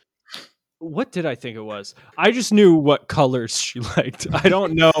did I think it was? I just knew what colors she liked. I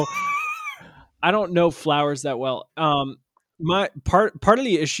don't know. I don't know flowers that well. My part of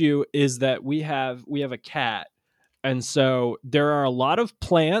the issue is that we have a cat, and so there are a lot of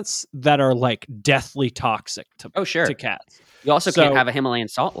plants that are like deathly toxic to to cats. You also can't have a Himalayan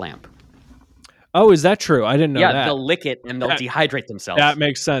salt lamp. Oh, is that true? I didn't know that. Yeah, they'll lick it and they'll dehydrate themselves. That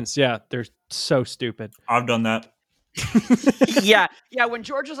makes sense. Yeah, they're so stupid. I've done that. yeah. When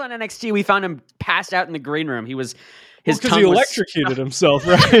George was on NXT, we found him passed out in the green room. He was because he electrocuted himself,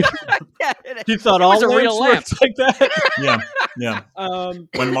 right? Yeah, he thought all was a real lamp like that. Yeah.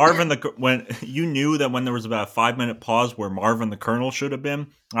 When you knew that when there was about a 5-minute pause where Marvin the Colonel should have been,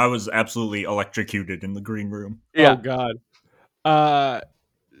 I was absolutely electrocuted in the green room. Yeah. Oh God.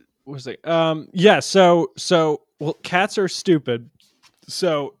 What was it? Yeah. So well, cats are stupid,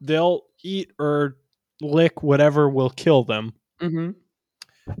 so they'll eat or lick whatever will kill them. Mm-hmm.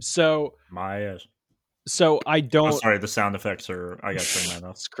 So my ass. So I don't. Oh, sorry, the sound effects are. I got to turn that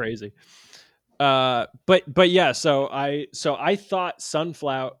off. It's crazy. But yeah. So I thought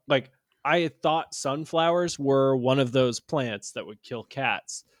sunflowers were one of those plants that would kill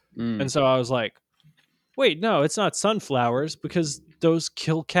cats, and so I was like, wait, no, it's not sunflowers because those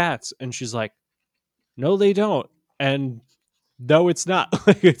kill cats. And she's like, no, they don't. And no, it's not.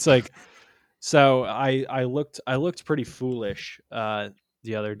 It's like, so I looked pretty foolish the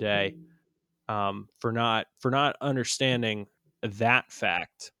other day for not understanding that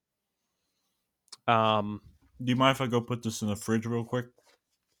fact. Do you mind if I go put this in the fridge real quick?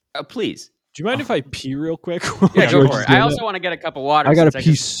 Please. Do you mind if I pee real quick? Yeah, go for it. I also want to get a cup of water. I gotta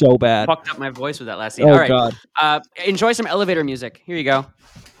pee so bad. Fucked up my voice with that last scene. Oh, all right. God. Enjoy some elevator music. Here you go.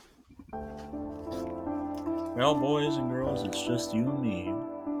 Well, boys and girls, it's just you and me.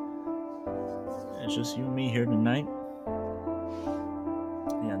 It's just you and me here tonight.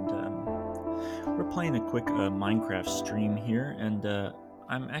 And we're playing a quick Minecraft stream here, and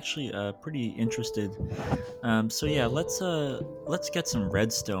I'm actually pretty interested. So yeah, let's get some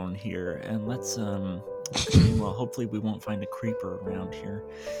redstone here, and let's well, hopefully we won't find a creeper around here.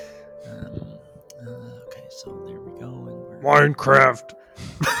 Okay, so there we go. And Minecraft.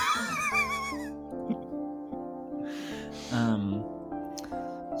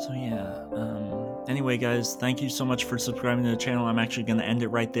 So yeah. Anyway, guys, thank you so much for subscribing to the channel. I'm actually going to end it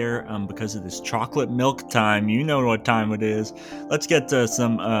right there because it is chocolate milk time. You know what time it is. Let's get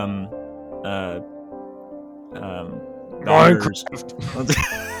some dongers.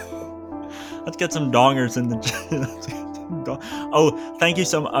 Let's get some dongers in the. Oh, thank you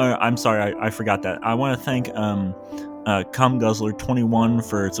so much. I'm sorry, I forgot that. I want to thank Cumguzzler21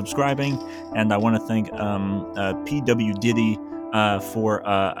 for subscribing, and I want to thank PW Diddy for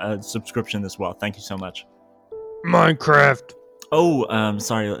a subscription as well. Thank you so much. Minecraft. Oh,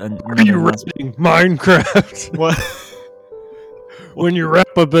 sorry. Are you raiding Minecraft? What? When you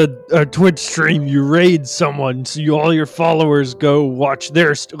wrap up a Twitch stream, you raid someone, so all your followers go watch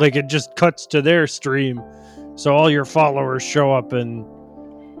their it just cuts to their stream, so all your followers show up, and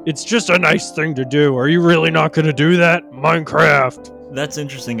it's just a nice thing to do. Are you really not going to do that, Minecraft? That's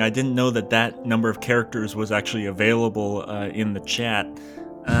interesting. I didn't know that number of characters was actually available in the chat,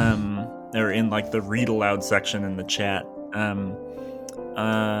 or in like the read aloud section in the chat.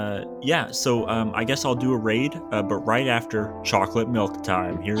 Yeah, so I guess I'll do a raid, but right after chocolate milk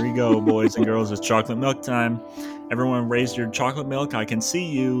time. Here we go, boys and girls. It's chocolate milk time. Everyone raise your chocolate milk. I can see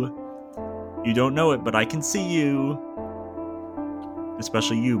you. You don't know it, but I can see you.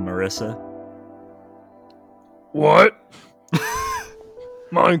 Especially you, Marissa. What?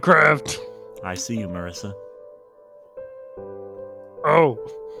 Minecraft. I see you, Marissa. Oh.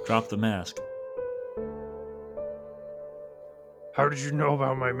 Drop the mask. How did you know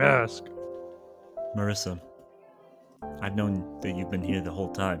about my mask? Marissa. I've known that you've been here the whole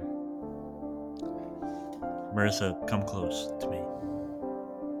time. Marissa, come close to me.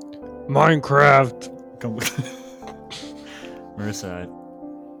 Minecraft. Come. Marissa,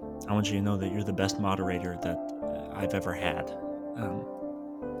 I want you to know that you're the best moderator that I've ever had.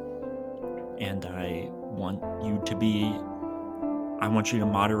 And I want you to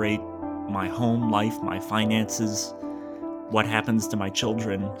moderate my home life, my finances, what happens to my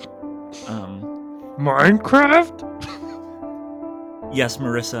children. Minecraft? Yes,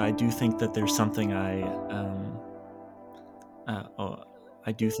 Marissa, I do think that there's something I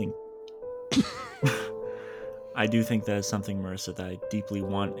do think I do think that is something, Marissa, that I deeply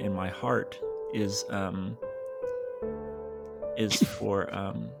want in my heart is for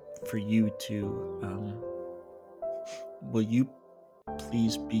you to will you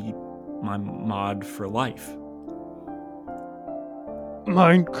please be my mod for life?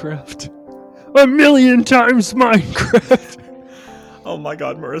 Minecraft. 1,000,000 times Minecraft. Oh my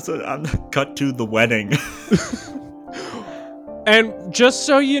god, Marissa, I'm cut to the wedding. And just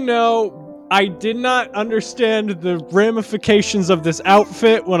so you know, I did not understand the ramifications of this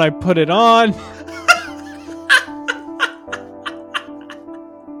outfit when I put it on.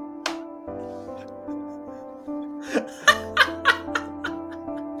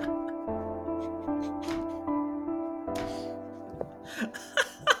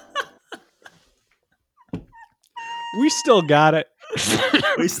 We still got it.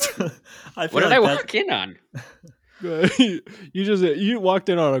 What did I walk in on? You walked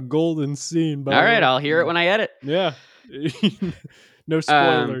in on a golden scene. All right, I'll hear it when I edit. Yeah. No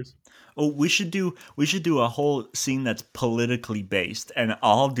spoilers. We should do a whole scene that's politically based, and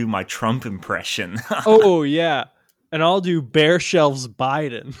I'll do my Trump impression. Oh yeah, and I'll do Bear Shelves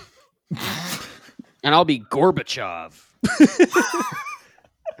Biden, and I'll be Gorbachev.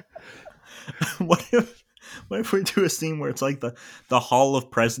 What if we do a scene where it's like the Hall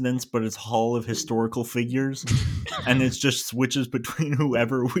of Presidents, but it's Hall of Historical Figures, and it just switches between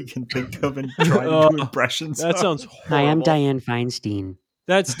whoever we can think of and try to do impressions. That sounds horrible. Hi, I'm Dianne Feinstein.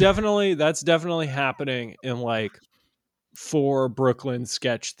 That's definitely happening in like 4 Brooklyn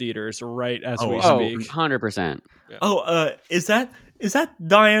sketch theaters right as we speak. 100%. Yeah. Is that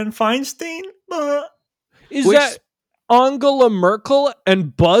Dianne Feinstein? Is that Angela Merkel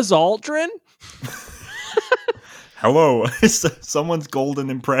and Buzz Aldrin? Hello, someone's golden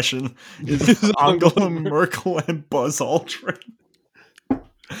impression is Angela Merkel and Buzz Aldrin.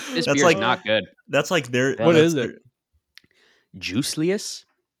 This beer's like not good. That's like their. What is it? Juicelius?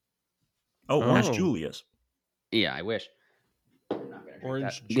 Orange Julius. Yeah, I wish.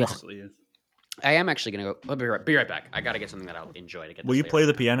 Orange Juicelius. I am actually gonna go. I'll be right back. I gotta get something that I'll enjoy to get. Will you play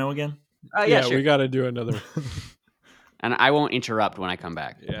the piano again? Yeah, sure. We gotta do another. And I won't interrupt when I come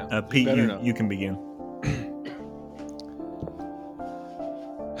back. Yeah, Pete, you can begin.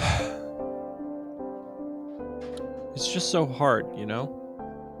 It's just so hard, you know?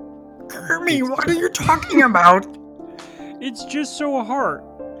 Kermie, what are you talking about? It's just so hard.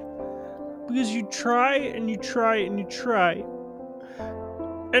 Because you try and you try and you try.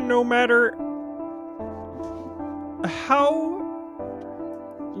 And no matter how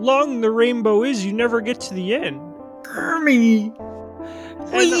long the rainbow is, you never get to the end. Kermie,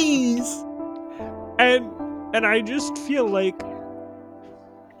 please. And I just feel like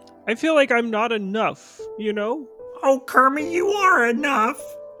I'm not enough, you know? Oh, Kermie, you are enough.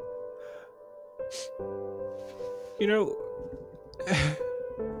 You know,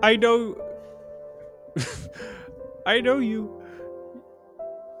 I know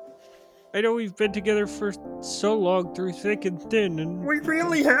we've been together for so long through thick and thin, and we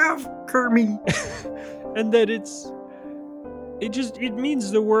really have, Kermie. And that it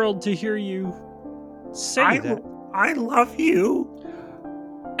means the world to hear you say that. I love you.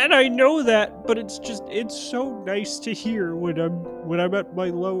 And I know that, but it's so nice to hear when I'm at my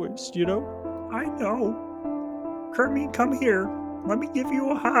lowest, you know? I know. Kermie, come here. Let me give you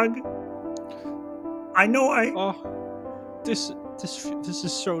a hug. I know Oh, this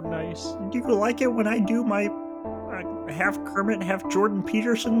is so nice. Do you like it when I do my half Kermit, half Jordan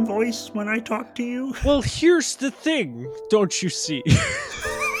Peterson voice when I talk to you? Well, here's the thing, don't you see?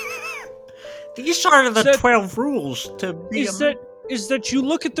 These are the 12 rules to be is that you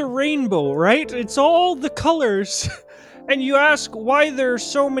look at the rainbow, right? It's all the colors. And you ask why there are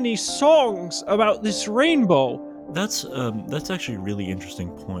so many songs about this rainbow. That's actually a really interesting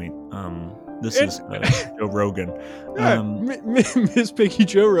point. This is Joe Rogan. Miss Piggy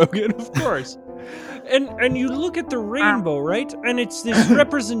Joe Rogan, of course. And you look at the rainbow, right? And it's this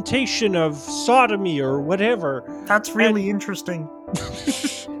representation of sodomy or whatever. That's really interesting.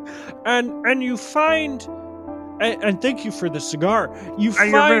 And you find and thank you for the cigar. You're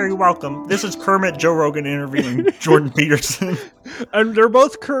very welcome. This is Kermit Joe Rogan interviewing Jordan Peterson. And they're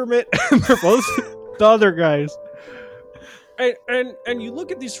both Kermit, and they're both the other guys. And you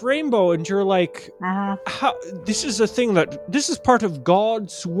look at this rainbow, and you're like, how, this is a thing this is part of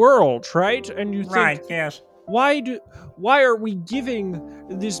God's world, right? And you think, right, yes. Why are we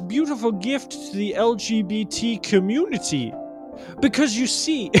giving this beautiful gift to the LGBT community? Because you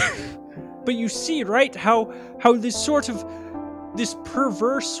see, but you see, right, how this sort of this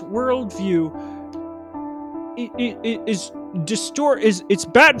perverse worldview it's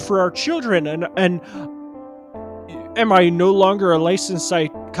bad for our children, and am I no longer a licensed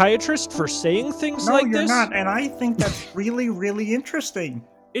psychiatrist for saying things like this? No, you're not, and I think that's really, really interesting.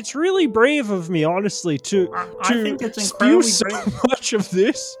 It's really brave of me, honestly, to think it's spew so brave. much of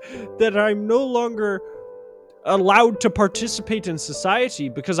this that I'm no longer allowed to participate in society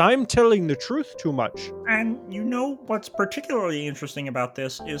because I'm telling the truth too much. And you know what's particularly interesting about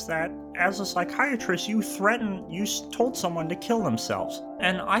this is that as a psychiatrist, you told someone to kill themselves,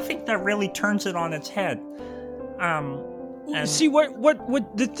 and I think that really turns it on its head. See what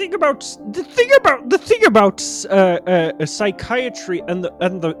the thing about psychiatry and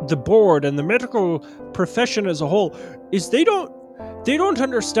the board and the medical profession as a whole is they don't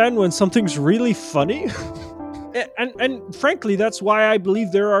understand when something's really funny. and frankly, that's why I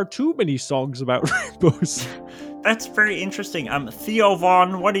believe there are too many songs about rainbows. That's very interesting. Theo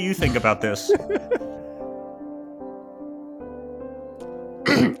Vaughn, what do you think about this?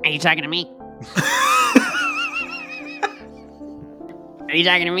 Are you talking to me? Are you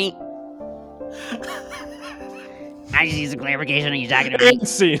talking to me? I just need some clarification. Are you talking to me?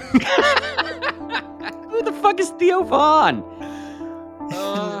 See. Who the fuck is Theo Vaughn?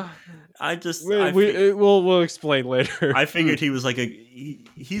 We'll explain later. I figured he was like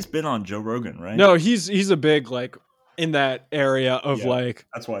he's been on Joe Rogan, right? No, he's a big, like, in that area of like,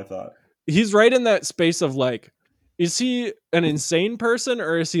 that's what I thought. He's right in that space of like, is he an insane person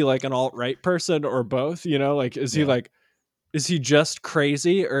or is he like an alt-right person or both? You know, like, is he like, is he just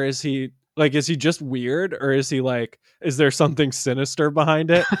crazy or is he just weird or is he like, is there something sinister behind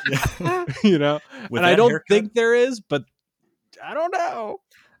it? You know, and I don't think there is, but I don't know.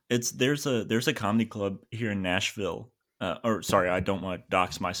 There's a comedy club here in Nashville. I don't want to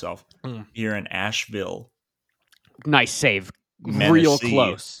dox myself. Here in Asheville. Nice save. Menacee. Real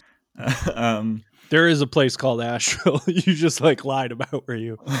close. There is a place called Asheville. You just like lied about where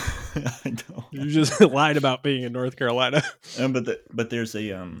you. I know. You just lied about being in North Carolina. But there's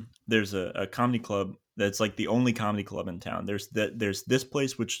a comedy club that's like the only comedy club in town. There's this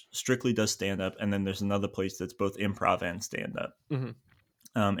place which strictly does stand up, and then there's another place that's both improv and stand up. Mm-hmm.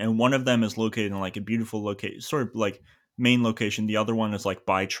 And one of them is located in like a beautiful location, sort of like main location. The other one is like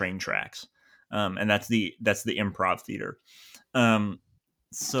by train tracks, and that's the improv theater. So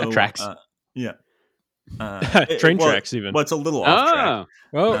that tracks. Yeah. Train tracks even. Well, it's a little off track.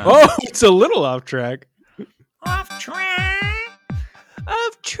 It's a little off track. Off track.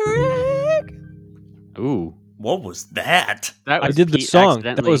 Ooh. What was that? That was I did the Pete song. That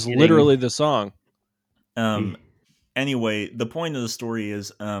accidentally was hitting- literally the song. Anyway, the point of the story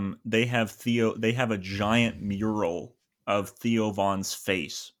is they have a giant mural of Theo Vaughn's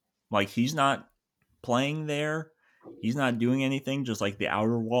face. Like, he's not playing there. He's not doing anything, just like the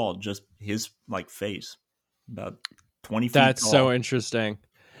outer wall, just his like face. About 20 feet That's tall. so interesting.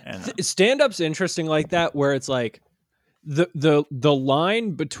 And, Stand-up's interesting like that, where it's like the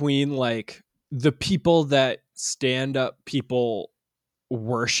line between like the people that stand-up people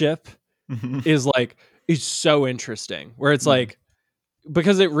worship is so interesting, where it's like,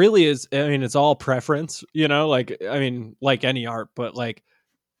 because it really is, I mean, it's all preference, you know, like, I mean, like any art, but like,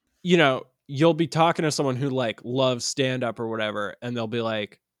 you know, you'll be talking to someone who like loves stand-up or whatever, and they'll be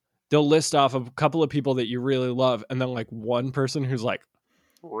like, they'll list off a couple of people that you really love, and then like one person who's like,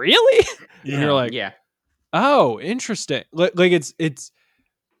 really? Yeah. And you're like, Yeah. oh, interesting. Like it's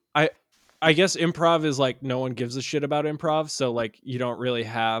I guess improv is like, no one gives a shit about improv, so like you don't really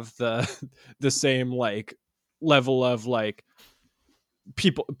have the same like level of like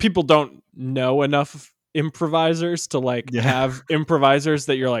people don't know enough improvisers to like have improvisers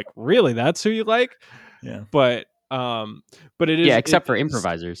that you're like, really, that's who you like? Yeah. But it is, except for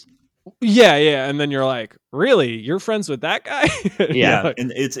improvisers. Yeah, and then you're like, really, you're friends with that guy? Yeah, Like,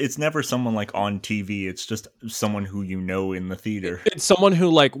 and it's never someone like on TV. It's just someone who you know in the theater. it's someone who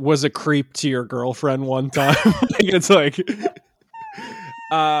like was a creep to your girlfriend one time. Like, it's like,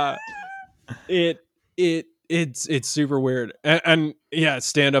 it's super weird, and yeah,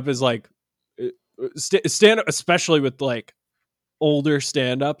 stand up is like stand up, especially with like older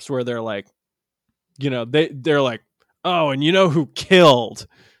stand ups where they're like they're like, oh, and you know who killed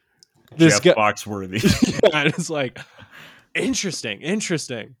this Jeff guy? Foxworthy. Yeah, it's like interesting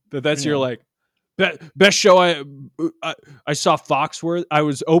that's your like best show. I saw Foxworthy. I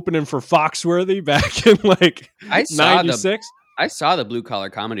was opening for Foxworthy back in like I saw 96. I saw the Blue Collar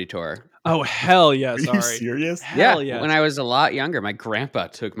Comedy Tour. Oh hell yeah! Are you Sorry, serious? hell yeah. When I was a lot younger, my grandpa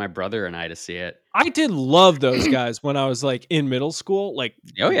took my brother and I to see it. I did love those guys when I was like in middle school. Like,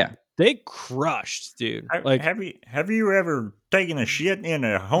 Oh yeah, they crushed, dude. Like, Have you ever taken a shit in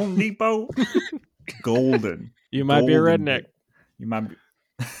a Home Depot? Golden. you might be a Golden. redneck. You might be.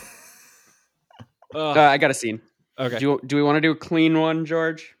 I got a scene. Okay. Do we want to do a clean one,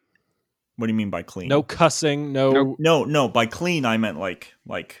 George? What do you mean by clean? No cussing. No. No. By clean, I meant like.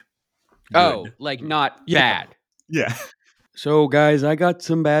 Oh, good. like not Yeah. bad. Yeah. So, guys, I got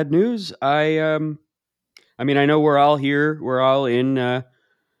some bad news. I mean, I know we're all here. We're all in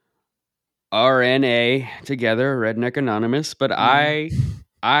RNA together, Redneck Anonymous. But I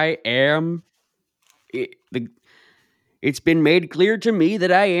am. It's been made clear to me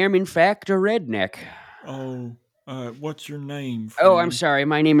that I am, in fact, a redneck. Oh, what's your name? Oh, I'm friend? sorry.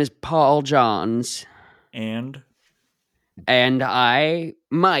 My name is Paul Johns, And and I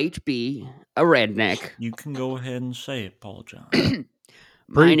might be a redneck. you can go ahead and say it, Paul John. Preach,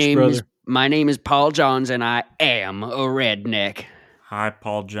 My name is Paul Johns, and I am a redneck. Hi,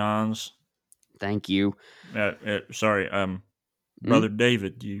 Paul Johns. Thank you. Sorry, Brother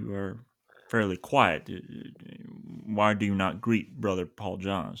David, you are fairly quiet. Why do you not greet Brother Paul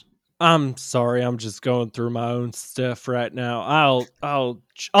Johns? I'm sorry. I'm just going through my own stuff right now.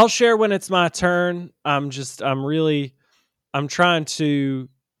 I'll share when it's my turn. I'm trying to.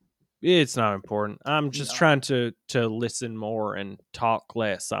 It's not important. I'm just trying to listen more and talk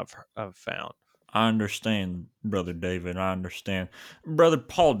less. I've found. I understand, Brother David. I understand, Brother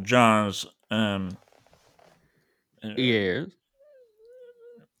Paul Johns. Yes.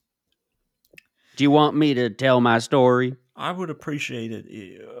 Do you want me to tell my story? I would appreciate it.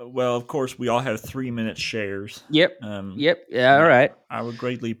 Well, of course, we all have 3-minute shares. Yep. Yep. Yeah. All right. I would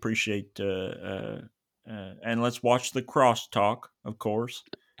greatly appreciate, and let's watch the crosstalk, of course.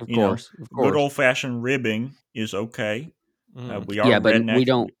 Of You course. know, Of course. Good old fashioned ribbing is okay. Mm. We are Yeah, but rednecks. we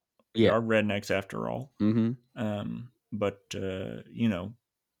don't. We Yeah. are rednecks after all. Mm-hmm. But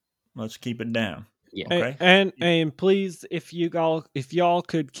let's keep it down. Yeah. Okay. And please, if y'all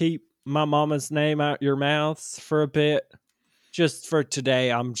could keep my mama's name out your mouths for a bit, just for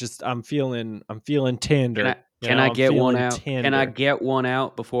today. I'm feeling tender. Can I get one out? Tender. Can I get one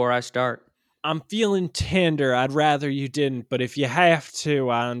out before I start? I'm feeling tender. I'd rather you didn't, but if you have to,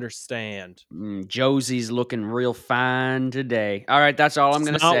 I understand. Josie's looking real fine today. All right, that's all I'm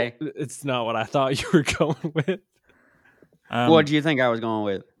going to say. It's not what I thought you were going with. What do you think I was going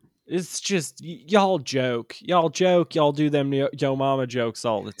with? It's just y'all joke. Y'all do them yo mama jokes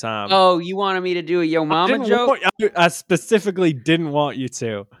all the time. Oh, you wanted me to do a yo mama joke? I specifically didn't want you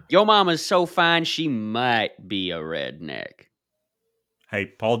to. Yo mama's so fine, she might be a redneck. Hey,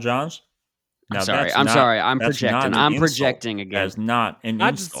 Paul Johns. I'm sorry. I'm projecting. I'm projecting again. That's not an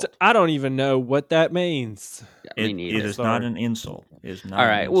insult. I don't even know what that means. Me neither. It is not an insult. It's not. All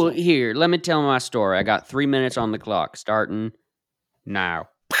right. Well, here, let me tell my story. I got 3 minutes on the clock, starting now.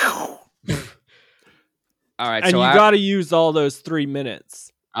 All right. And so you got to use all those 3 minutes.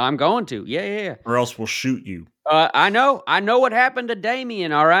 I'm going to. Yeah. Or else we'll shoot you. I know what happened to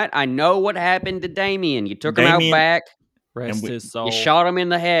Damien. All right. I know what happened to Damien. You took him out back. Rest his soul. You shot him in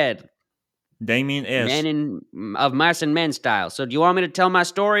the head. Damien S. Of Mice and Men style. So do you want me to tell my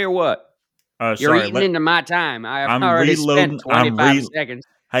story or what? You're eating into my time. I'm already spent 25 seconds.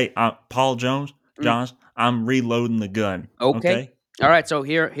 Hey, Paul Johns, I'm reloading the gun. Okay. All right, so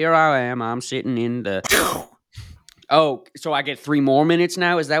here I am. I'm sitting in the... Oh, so I get 3 more minutes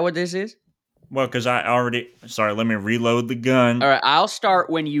now? Is that what this is? Well, because I already... Sorry, let me reload the gun. All right, I'll start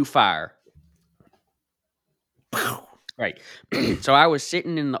when you fire. Right. So I was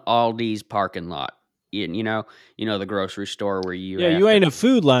sitting in the Aldi's parking lot. You know the grocery store where you... Yeah, you ain't a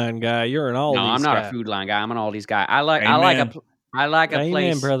Food Line guy. You're an Aldi's guy. No, I'm not a Food Line guy. I'm an Aldi's guy. I like a Amen,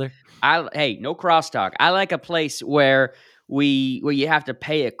 place... brother. Hey, no crosstalk. I like a place where you have to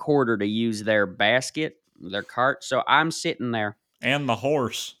pay a quarter to use their basket, their cart. So I'm sitting there. And the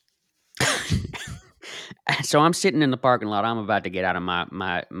horse. So I'm sitting in the parking lot. I'm about to get out of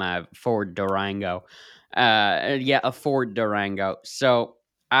my Ford Durango. A Ford Durango. So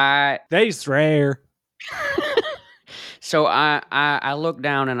They's rare. So I look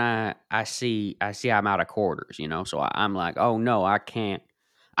down and I see I'm out of quarters, So I'm like, oh no, I can't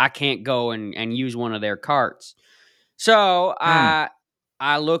go and use one of their carts. So I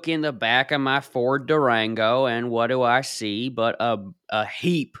I look in the back of my Ford Durango, and what do I see but a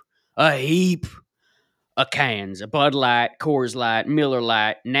heap of cans, a Bud Light, Coors Light, Miller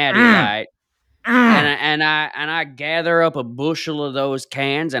Light, Natty Light, and I gather up a bushel of those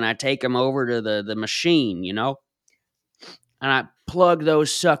cans and I take them over to the machine, and I plug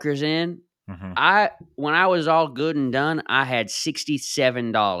those suckers in. When I was all good and done, I had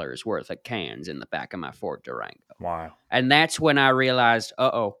 $67 worth of cans in the back of my Ford Durango. Wow. And that's when I realized,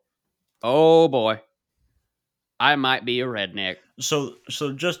 oh boy, I might be a redneck. So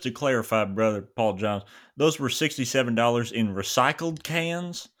just to clarify, brother Paul Jones, those were $67 in recycled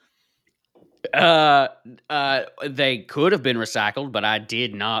cans? They could have been recycled, but I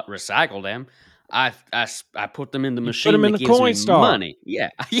did not recycle them. I put them in the machine. Put them in the Coinstar. Money. Yeah.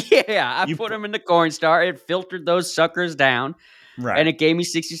 I put them in the Coinstar. It filtered those suckers down, right? And it gave me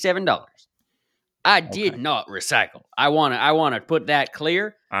 $67. I did not recycle. I want to put that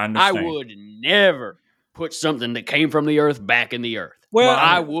clear. I understand. I would never put something that came from the earth back in the earth. Well,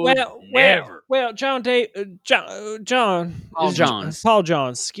 I would never. Well, John. Paul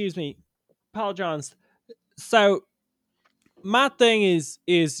Johns. Excuse me, Paul Johns. So my thing is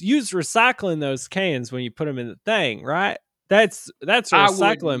use recycling those cans when you put them in the thing, right? That's a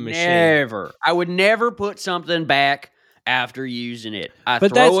recycling machine. I would never put something back after using it.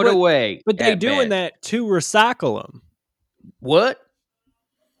 Throw it away. But they're doing that to recycle them. What?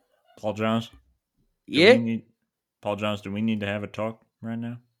 Paul Johns? Yeah? Paul Johns, do we need to have a talk right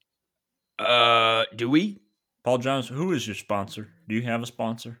now? Do we? Paul Johns, who is your sponsor? Do you have a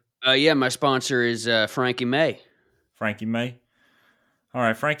sponsor? Yeah, my sponsor is Frankie May. Frankie May? All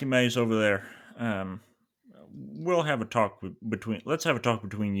right, Frankie May's over there. We'll have a talk let's have a talk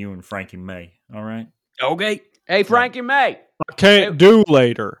between you and Frankie May, all right? Okay. Hey, Frankie May. I can't do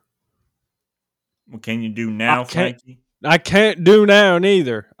later. What can you do now, Frankie? I can't do now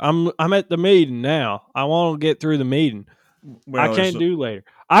neither. I'm at the meeting now. I want to get through the meeting. Well, I can't do later.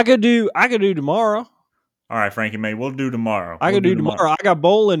 I could do tomorrow. All right, Frankie May, we'll do tomorrow. I could do tomorrow. I got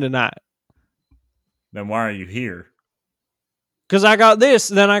bowling tonight. Then why are you here? Because I got this,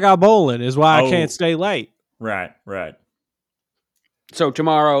 then I got bowling, is why I can't stay late. Right. So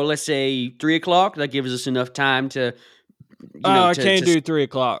tomorrow, let's say 3 o'clock. That gives us enough time to. I can't do 3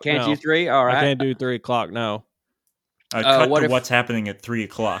 o'clock. Can't do 3. All right. I can't do 3 o'clock. No. What's happening at 3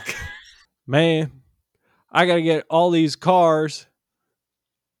 o'clock? Man, I got to get all these cars.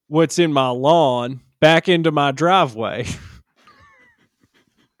 What's in my lawn back into my driveway.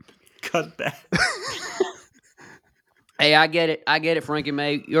 Cut that. Hey, I get it, Frankie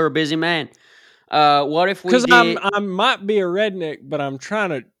May. You're a busy man. What if we? Because I might be a redneck, but I'm trying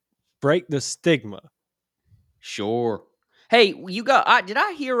to break the stigma. Sure. Hey, you got? Did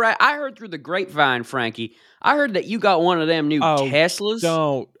I hear right? I heard through the grapevine, Frankie. I heard that you got one of them new Teslas.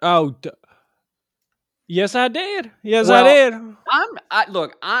 Yes, I did. I did.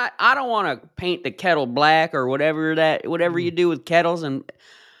 Look. I don't want to paint the kettle black or whatever you do with kettles,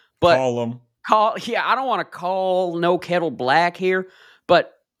 but call them. I don't want to call no kettle black here,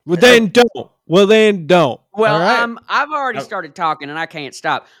 but then don't. Well, right? I've already started talking and I can't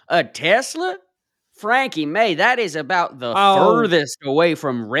stop. A Tesla, Frankie May, that is about the furthest away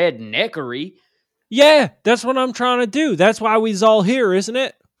from redneckery. Yeah, that's what I'm trying to do. That's why we's all here, isn't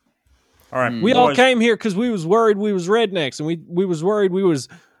it? All right, we all came here because we was worried we was rednecks, and we was worried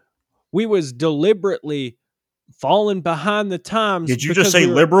we was deliberately falling behind the times. Did you just say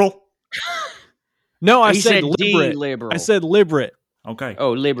liberal? No, I said liberal. I said liberate. Okay.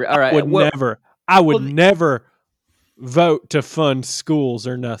 Oh, liberate. All right. I would never vote to fund schools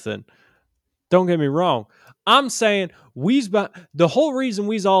or nothing. Don't get me wrong. I'm saying the whole reason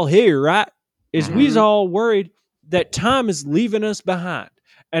we's all here, right, is we's all worried that time is leaving us behind,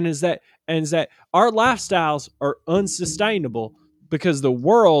 and is that our lifestyles are unsustainable because the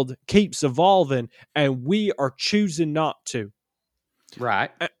world keeps evolving and we are choosing not to. Right.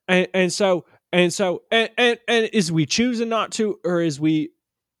 And so is we choosing not to, or is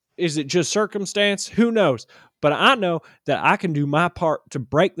it just circumstance? Who knows? But I know that I can do my part to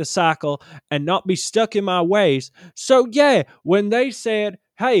break the cycle and not be stuck in my ways. So yeah, when they said,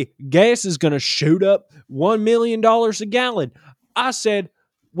 hey, gas is going to shoot up $1 million a gallon, I said,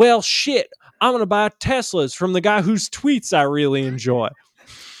 well, shit, I'm going to buy Teslas from the guy whose tweets I really enjoy.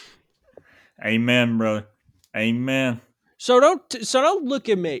 Amen, brother. Amen. So don't look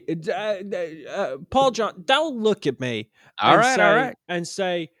at me, Paul John. Don't look at me. All right. And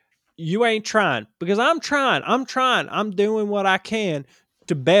say you ain't trying, because I'm trying. I'm doing what I can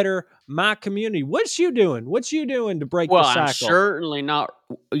to better my community. What's you doing? What's you doing to break the cycle? I'm certainly not.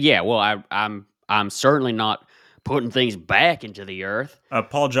 Yeah. Well, I'm certainly not putting things back into the earth.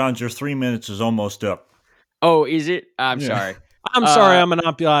 Paul Johns, your 3 minutes is almost up. Oh, is it? I'm sorry. I'm sorry I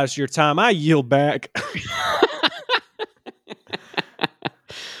monopolized your time. I yield back.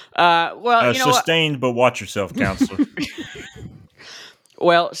 Well, sustained, but watch yourself, counselor.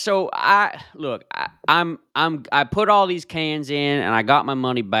 Well, so I put all these cans in and I got my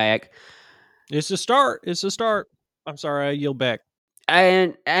money back. It's a start. I'm sorry, I yield back.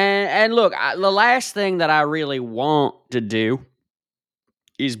 And look, the last thing that I really want to do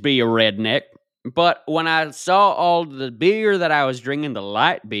is be a redneck. But when I saw all the beer that I was drinking, the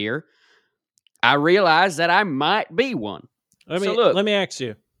light beer, I realized that I might be one. Let me ask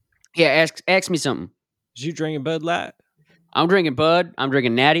you. Yeah, ask me something. Is you drinking Bud Light? I'm drinking Bud. I'm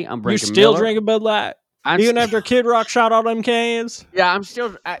drinking Natty. I'm drinking You still Miller. drinking Bud Light? Even after Kid Rock shot all them cans? Yeah, I'm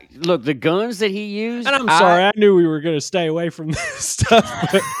still... look, the guns that he used... And I'm sorry, I knew we were going to stay away from this stuff.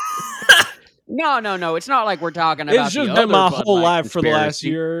 But No. It's not like we're talking about it's just been my whole life for the last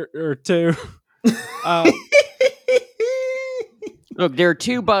year or two. Look, there are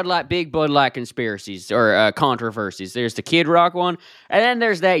two big Bud Light conspiracies or controversies. There's the Kid Rock one, and then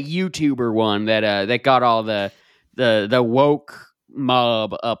there's that YouTuber one that got all the woke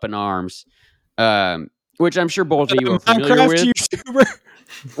mob up in arms, which I'm sure both of you are familiar with. YouTuber?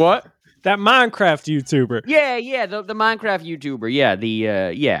 What? That Minecraft YouTuber. Yeah, the Minecraft YouTuber. Yeah,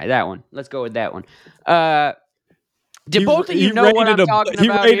 that one. Let's go with that one. Did both of you know what I'm talking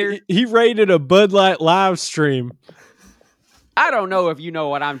about here? He rated a Bud Light live stream. I don't know if you know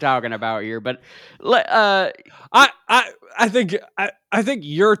what I'm talking about here, but I think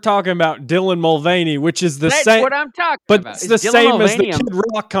you're talking about Dylan Mulvaney, which is the same. That's what I'm talking about. But it's the same as the Kid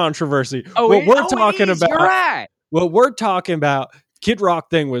Rock controversy. You're right. What we're talking about, Kid Rock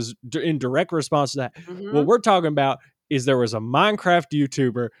thing was in direct response to that. Mm-hmm. What we're talking about is there was a Minecraft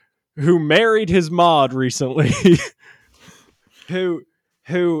YouTuber who married his mod recently, who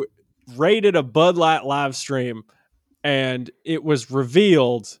rated a Bud Light live stream. And it was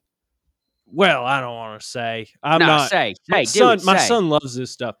revealed. Well, I don't want to say. My son loves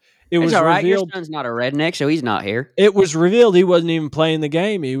this stuff. It's all right. Your son's not a redneck, so he's not here. It was revealed he wasn't even playing the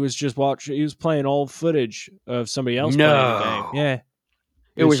game. He was just watching. He was playing old footage of somebody else playing the game. Yeah,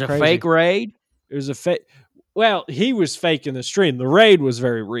 it was a fake raid. It was a fake. Well, he was faking the stream. The raid was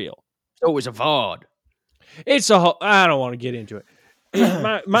very real. So it was a VOD. It's a whole. I don't want to get into it.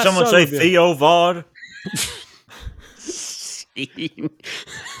 My Someone say Theo VOD.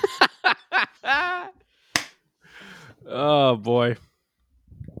 Oh boy.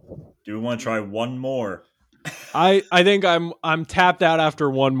 Do we want to try one more? I think I'm tapped out after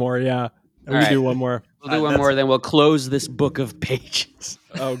one more, yeah. And do one more. We'll do one more, then we'll close this book of pages.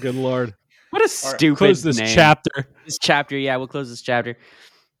 Oh good lord. What a stupid close this name. chapter. This chapter, yeah, we'll close this chapter.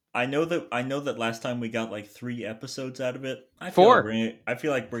 I know that last time we got like 3 episodes out of it. I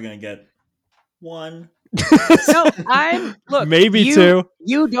feel like we're gonna get 1. Look. Maybe 2.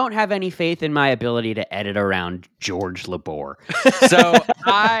 You don't have any faith in my ability to edit around George Labor, so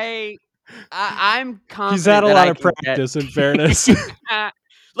I'm confident. He's had a lot of practice. In fairness,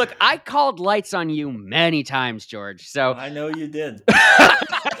 look, I called lights on you many times, George. So I know you did. I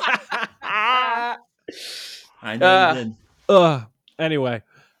know you did. Anyway.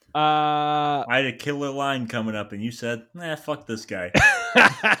 I had a killer line coming up, and you said, "Nah, fuck this guy."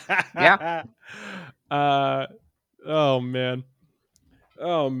 Yeah. Oh man.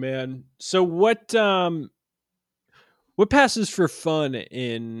 So what passes for fun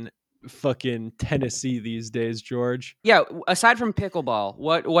in fucking Tennessee these days, George? Yeah. Aside from pickleball,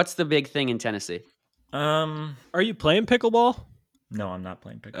 what's the big thing in Tennessee? Are you playing pickleball? No, I'm not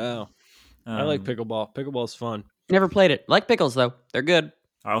playing pickleball. Oh, I like pickleball. Pickleball's fun. Never played it. Like pickles though, they're good.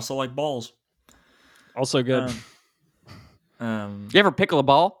 I also like balls. Also good. You ever pickle a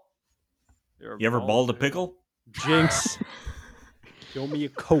ball? You ever balled a pickle? Jinx. Show me a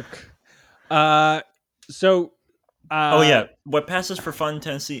Coke. Oh yeah. What passes for fun in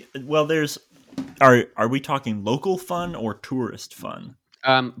Tennessee? Well, are we talking local fun or tourist fun?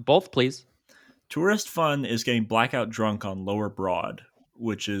 Both, please. Tourist fun is getting blackout drunk on Lower Broad,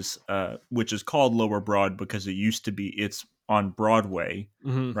 which is called Lower Broad because it's on Broadway,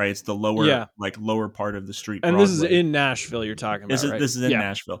 right? It's the lower part of the street. And Broadway. This is in Nashville you're talking about, right? This is in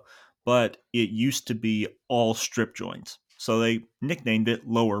Nashville. But it used to be all strip joints. So they nicknamed it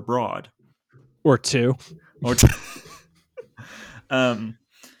Lower Broad. Or two. But now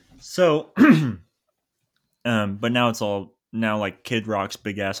it's all like Kid Rock's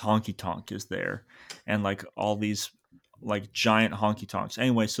big ass honky tonk is there. And like all these like giant honky tonks.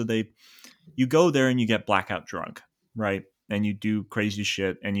 Anyway, so you go there and you get blackout drunk, right? And you do crazy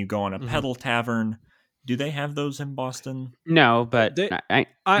shit and you go on a pedal tavern Do they have those in Boston? No, but They-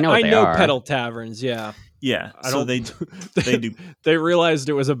 I know what I they know are. pedal taverns. Yeah, Yeah. I So don't. they do. They realized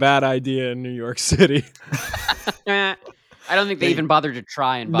it was a bad idea in New York City. I don't think they even bothered to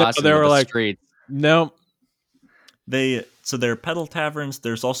try in No, Boston they with were the like- streets. No, So they're pedal taverns.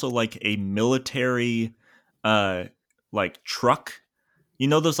 There's also like a military, like truck. You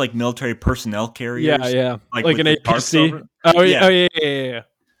know those like military personnel carriers. yeah, Like like with an the tarps APC. over it? Oh Yeah.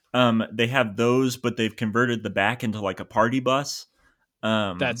 yeah. They have those, but they've converted the back into like a party bus.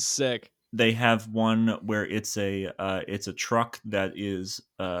 That's sick. They have one where it's a truck that is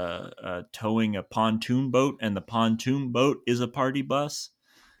towing a pontoon boat, and the pontoon boat is a party bus.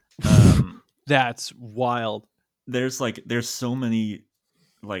 That's wild. There's so many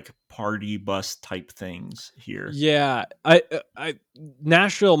like party bus type things here. Yeah, I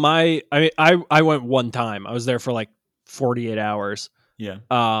Nashville. I went one time. I was there for like 48 hours. Yeah.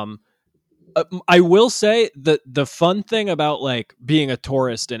 I will say that the fun thing about like being a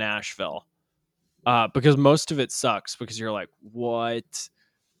tourist in Asheville, because most of it sucks because you're like, what?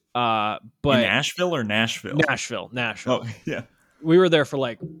 But In Asheville or Nashville? Nashville. Oh, yeah. We were there for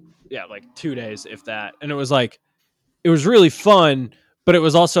like 2 days, if that, and it was really fun, but it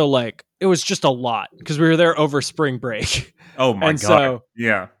was also like it was just a lot because we were there over spring break. Oh my And god. so-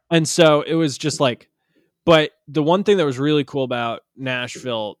 yeah. And so it was just like, but the one thing that was really cool about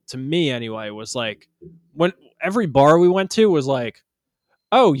Nashville, to me anyway, was like when every bar we went to was like,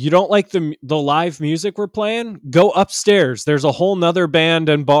 oh, you don't like the live music we're playing? Go upstairs. There's a whole nother band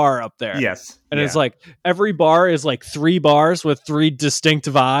and bar up there. Yes. And yeah. it's like every bar is like 3 bars with 3 distinct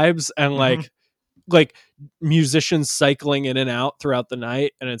vibes and like musicians cycling in and out throughout the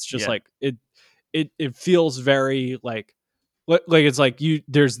night. And it's just Yeah. like it feels very like it's like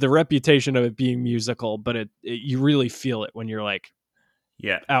there's the reputation of it being musical, but you really feel it when you're like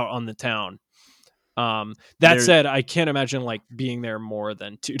yeah. out on the town. That There- said, I can't imagine like being there more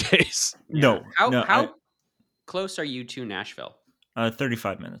than 2 days. No. How no, close are you to Nashville?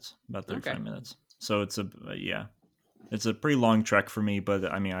 35 minutes. About 35 Okay. minutes. So it's it's a pretty long trek for me, but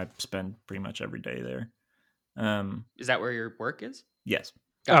I mean I spend pretty much every day there. Is that where your work is? Yes.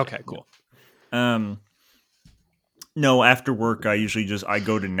 Gotcha. Okay, cool. No, after work I usually I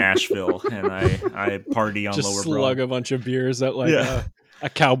go to Nashville and I party on Just Lower slug Broad. a bunch of beers at like Yeah. a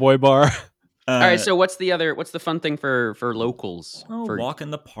cowboy bar. All right. So what's the fun thing for locals? For walk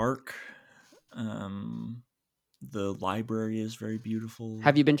in the park. The library is very beautiful.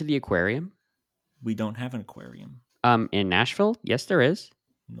 have you been to the aquarium? We don't have an aquarium. In Nashville? Yes, there is.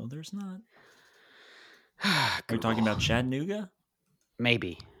 No, there's not. Are you talking about Chattanooga?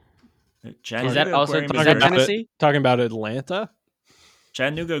 Maybe. Chattanooga Is that also Aquarium is that about it. Tennessee? Talking about Atlanta,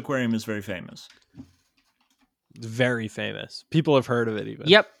 Chattanooga Aquarium is very famous. very famous. People have heard of it even.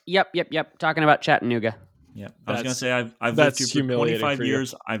 Yep. Talking about Chattanooga. Yeah, I was gonna That's- say I've lived that's here for humiliating 25 for you.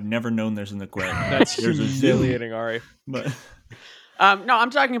 years. I've never known there's an aquarium. That's There's a zoo, humiliating, Ari. but No, I'm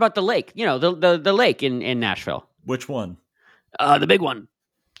talking about the lake. You know, the lake in Nashville. which one? The big one.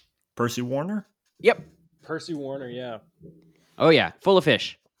 Percy Warner? Yep. Percy Warner, yeah. Oh yeah, full of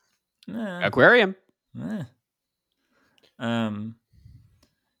fish. Eh, Aquarium. eh.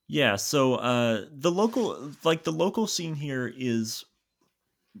 Yeah. So the local scene here is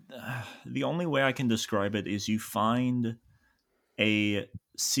the only way I can describe it is you find a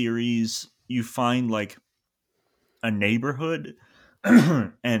series. You find like a neighborhood,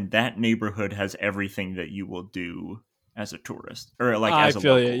 and that neighborhood has everything that you will do as a tourist or like I as a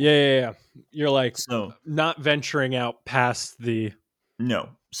feel local. you. Yeah. You're like So not venturing out past the. no.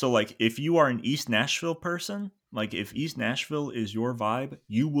 So like if you are an East Nashville person, like if East Nashville is your vibe,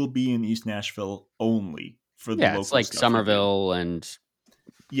 you will be in East Nashville only for the Yeah, local it's like stuff. Somerville and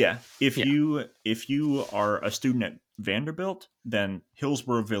Yeah. If Yeah. you are a student at Vanderbilt, then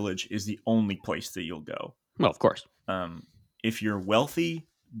Hillsborough Village is the only place that you'll go. well, of course. If you're wealthy,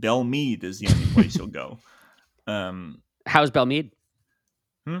 Belle Meade is the only place you'll go. How's Belmead?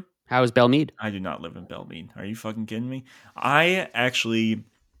 Hmm? How is Belmead? I do not live in Belle Meade. Are you fucking kidding me? I actually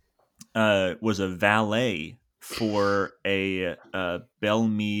was a valet for a Belle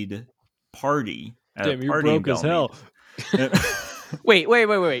Meade party. At a Damn, you're party in broke as Belle hell. Meade.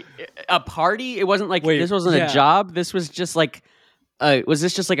 Wait. A party? It wasn't like Wait, this wasn't yeah. a job. This was just like was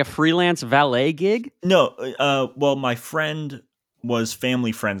this just like a freelance valet gig? No, well, my friend was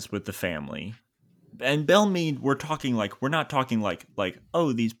family friends with the family. And Belle Meade, we're not talking like,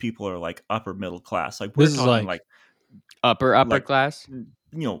 oh, these people are like upper middle class. Like we're This is talking like- Upper Like- class?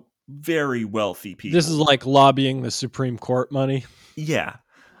 very wealthy people. This is like lobbying the Supreme Court money. Yeah.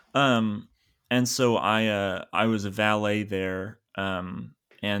 And so I was a valet there.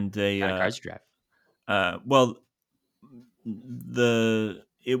 And they What kind of cars you drive? well,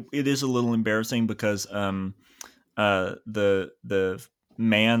 it is a little embarrassing because the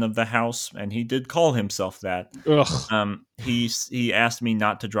man of the house, and he did call himself that. Ugh. He asked me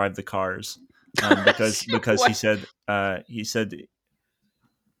not to drive the cars because he said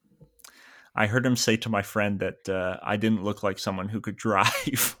I heard him say to my friend that I didn't look like someone who could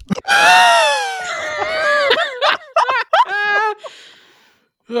drive.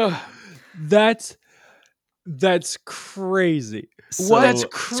 That's crazy. So- That's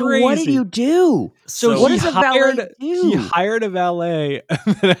crazy. So what did you do? So what he does a valet do? He hired a valet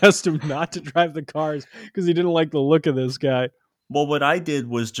and then asked him not to drive the cars because he didn't like the look of this guy. Well, what I did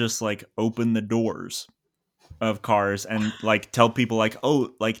was just like open the doors of cars and like tell people like,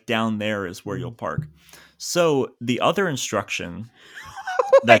 oh, like down there is where you'll park. So the other instruction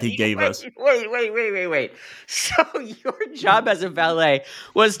that he gave us. Wait. So your job as a valet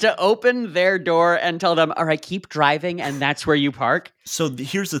was to open their door and tell them, all right, keep driving, and that's where you park? So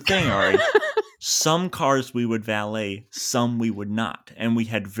here's the thing, Ari. Some cars we would valet, some we would not. And we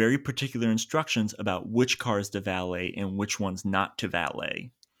had very particular instructions about which cars to valet and which ones not to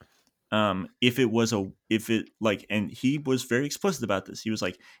valet. And he was very explicit about this. He was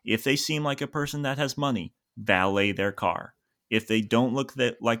like, if they seem like a person that has money, valet their car. If they don't look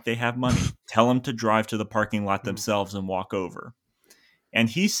like they have money, tell them to drive to the parking lot themselves and walk over. And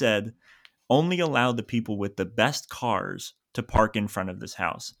he said, only allow the people with the best cars to park in front of this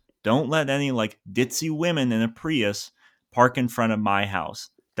house. Don't let any like ditzy women in a Prius park in front of my house.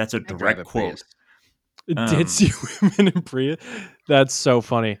 That's a direct quote. Ditzy women in Prius. That's so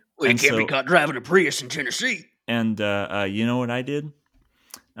funny. Well, you And can't be so- caught driving a Prius in Tennessee. And you know what I did?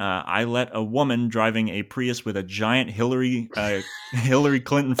 I let a woman driving a Prius with a giant Hillary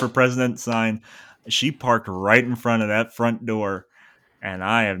Clinton for president sign. She parked right in front of that front door, and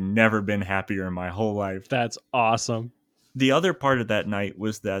I have never been happier in my whole life. That's awesome. The other part of that night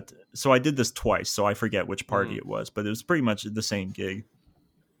was that, so I did this twice, so I forget which party it was, but it was pretty much the same gig.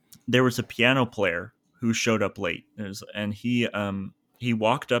 There was a piano player who showed up late, and he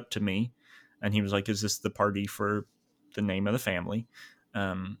walked up to me, and he was like, "Is this the party for the name of the family?"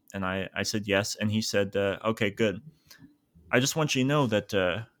 And I said yes, and he said, "Okay, good. I just want you to know that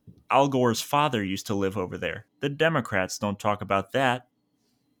Al Gore's father used to live over there. The Democrats don't talk about that.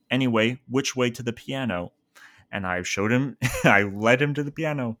 Anyway, which way to the piano?" And I showed him, I led him to the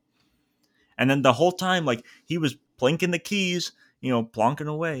piano. And then the whole time, like, he was plinking the keys, plonking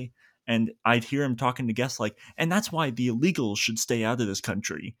away. And I'd hear him talking to guests like, and that's why the illegals should stay out of this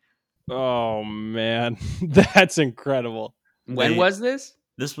country. Oh, man. That's incredible. When was this?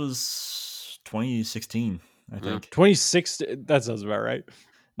 This was 2016, I think. 2016. That sounds about right.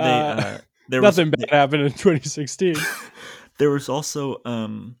 There Nothing bad happened in 2016. There was also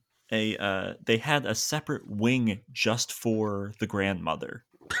they had a separate wing just for the grandmother.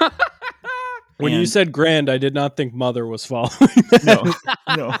 When you And- said grand, I did not think mother was following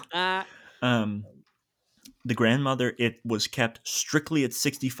that. No. The grandmother, it was kept strictly at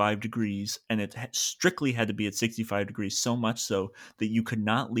 65 degrees, and it strictly had to be at 65 degrees, so much so that you could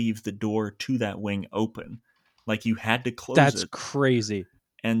not leave the door to that wing open. Like, you had to close That's it. crazy.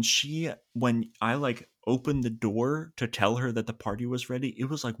 And when I like opened the door to tell her that the party was ready, it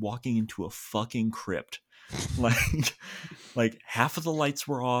was like walking into a fucking crypt. like half of the lights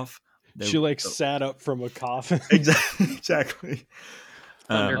were off. She sat up from a coffin. Exactly.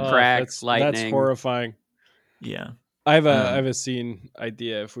 Thunder Oh, cracks, lightning. That's horrifying. Yeah. I have a scene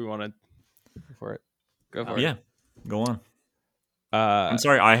idea if we want to for it. Go for it. Yeah. Go on. I'm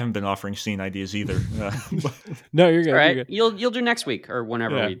sorry, I haven't been offering scene ideas either. No, you're good. All right, You're good. you'll do next week or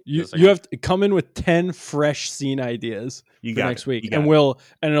whenever Yeah. we. You have to come in with 10 fresh scene ideas You for got next it. week, You got and it.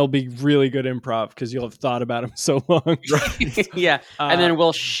 it'll be really good improv because you'll have thought about them so long. yeah, and then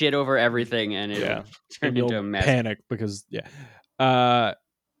we'll shit over everything, and it'll turn And you'll into a mess. panic because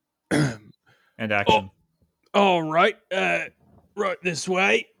And action. all right, right this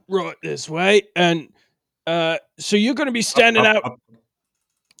way, and so you're going to be standing out. Up.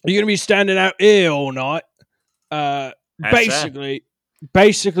 You're going to be standing out here all night.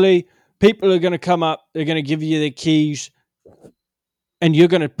 Basically, people are going to come up. They're going to give you the keys, and you're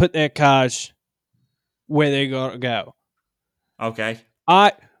going to put their cars where they're going to go. Okay.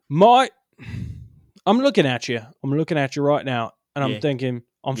 I'm looking at you. I'm looking at you right now, and I'm Yeah. thinking.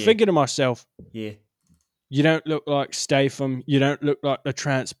 I'm Yeah. thinking to myself, Yeah. you don't look like Statham. You don't look like the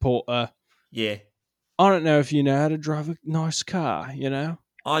transporter. Yeah. I don't know if you know how to drive a nice car,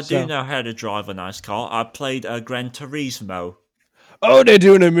 I So- do know how to drive a nice car. I played Gran Turismo. Oh, they're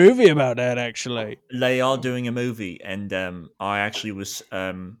doing a movie about that, actually. They are doing a movie, and I actually was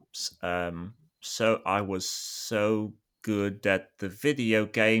So I was so good at the video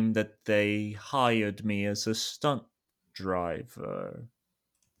game that they hired me as a stunt driver.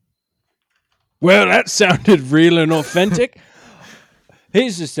 Well, that sounded real and authentic.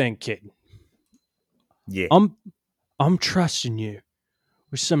 Here's the thing, kid. Yeah. I'm trusting you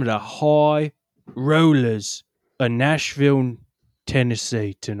with some of the high rollers of Nashville,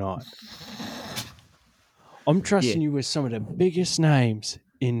 Tennessee tonight. I'm trusting you with some of the biggest names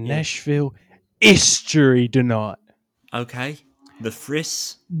in Nashville history tonight. Okay. The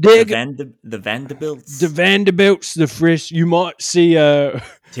Friss, Dig the Vanderbilts, the Vanderbilts, the Friss. You might see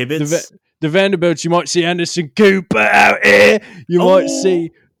Tibbets. the Vanderbilts. You might see Anderson Cooper out here. You might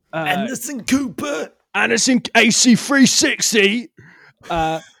see Anderson Cooper. Anderson AC360.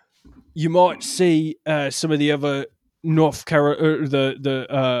 You might see some of the other North Carolina,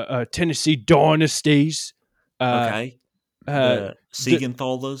 the Tennessee dynasties. Okay. The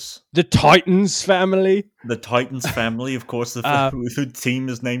Siegenthalers. The Titans family. The Titans family, of course, the team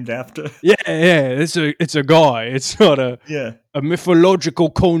is named after. Yeah, it's a guy. It's not a mythological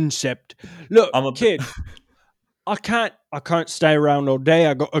concept. Look, kid, I can't stay around all day.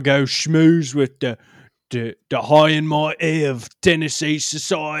 I got to go schmooze with the high and mighty of Tennessee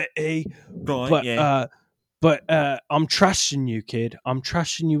society. Right, but I'm trusting you, kid. I'm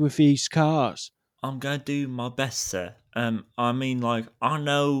trusting you with these cars. I'm gonna do my best, sir. I mean, like, I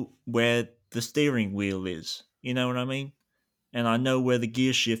know where the steering wheel is. You know what I mean? And I know where the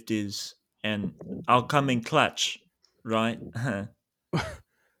gear shift is. And I'll come in clutch, right?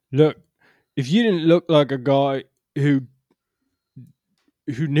 Look, if you didn't look like a guy who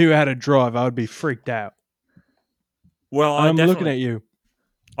knew how to drive, I would be freaked out. Well, I'm looking at you.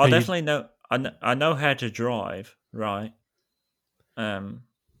 I definitely know. I know how to drive, right? And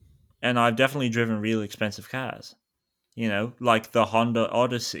I've definitely driven really expensive cars. You know, like the Honda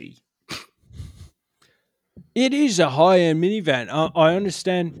Odyssey. It is a high-end minivan. I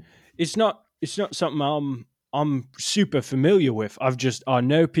understand. It's not something I'm super familiar with. I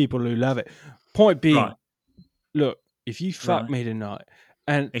know people who love it. Point being, look, if you fuck me tonight,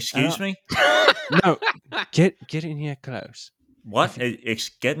 and excuse me, no, get in here close. What? It's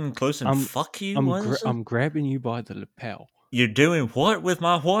getting close and fuck you. I'm grabbing you by the lapel. You're doing what with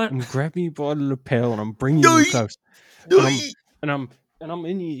my what? I'm grabbing you by the lapel and I'm bringing you close. And I'm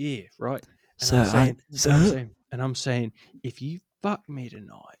in your ear, right? And I'm saying, if you fuck me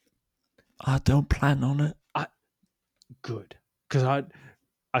tonight, I don't plan on it. Good, because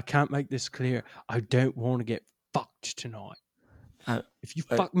I can't make this clear. I don't want to get fucked tonight. If you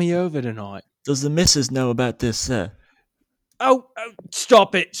fuck me over tonight, does the missus know about this, sir? Oh,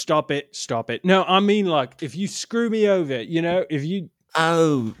 stop it. No, I mean, like, if you screw me over, you know, if you...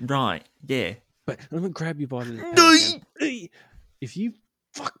 Oh, right, yeah. But let me grab you by the lapel. If you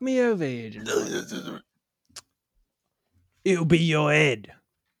fuck me over here tonight, it'll be your head.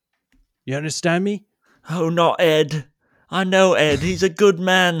 You understand me? Oh, not Ed. I know Ed. He's a good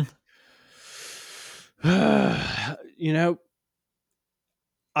man. You know,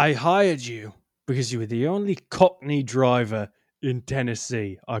 I hired you because you were the only Cockney driver in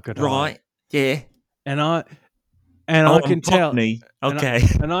Tennessee I could hire. Right, yeah. And I can tell. Cockney. Okay.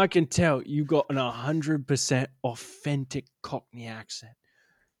 And I can tell you got an 100% authentic Cockney accent.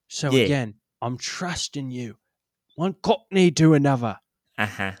 So again, I'm trusting you. One Cockney to another.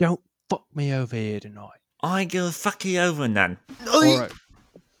 Uh-huh. Don't fuck me over here tonight. I ain't gonna fuck you over none.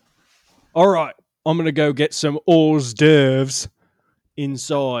 All right. I'm gonna go get some hors d'oeuvres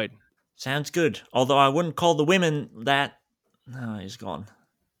inside. Sounds good. Although I wouldn't call the women that. No, he's gone.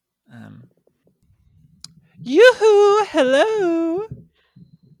 Yoo-hoo! Hello!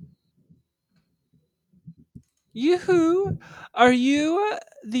 Yoo-hoo! Are you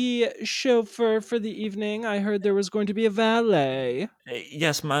the chauffeur for the evening? I heard there was going to be a valet.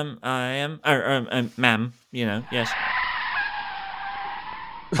 Yes, ma'am, I am. Ma'am, you know, yes.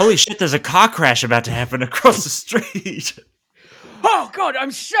 Holy shit, there's a car crash about to happen across the street. Oh, God,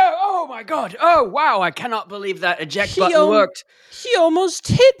 oh, my God. Oh, wow, I cannot believe that eject button worked. He almost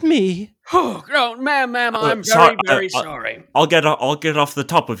hit me. Oh, no, ma'am, I'm very sorry. I'll get off the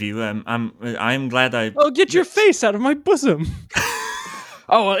top of you. I'm glad I... Oh, get your face out of my bosom.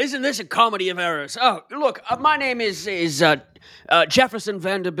 Oh, well, isn't this a comedy of errors? Oh, look, my name is Jefferson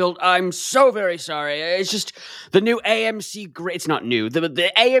Vanderbilt, I'm so very sorry. It's just the new AMC. It's not new.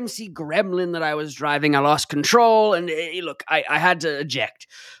 The AMC Gremlin that I was driving, I lost control, and look, I had to eject.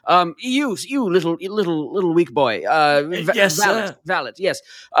 You little weak boy. Yes, sir. Valet. Yes.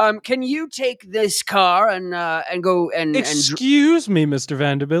 Can you take this car and go and Excuse me, Mr.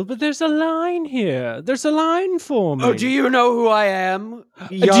 Vanderbilt, but there's a line here. There's a line for me. Oh, do you know who I am,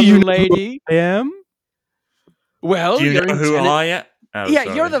 young do you know lady? who I am? Well, Do you you're know who I am? Oh, yeah,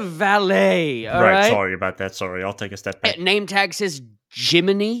 sorry. you're the valet. All right. Sorry about that. Sorry, I'll take a step back. Name tag says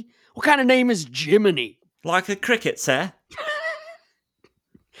Jiminy. What kind of name is Jiminy? Like a cricket, sir.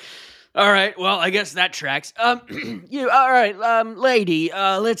 All right. Well, I guess that tracks. You. All right, lady.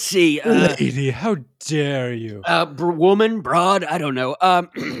 Let's see. Lady, how dare you? Woman, broad. I don't know. I'm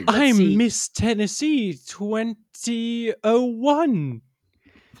see. Miss Tennessee 2001.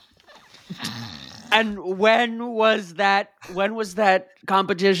 And when was that? When was that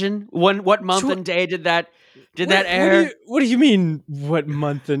competition? What month and day did that air? What do you mean? What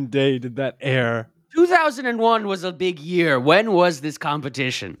month and day did that air? 2001 was a big year. When was this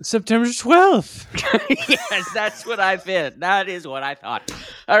competition? September 12th. Yes, that's what I fit. That is what I thought.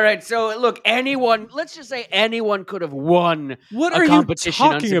 All right, so look, let's just say anyone could have won What a are you competition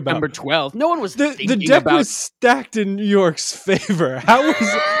on talking September about? 12th. No one was The thinking deck about was stacked in New York's favor. How was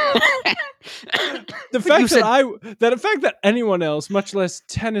the fact the fact that anyone else, much less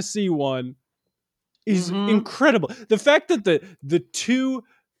Tennessee, won is incredible. The fact that the two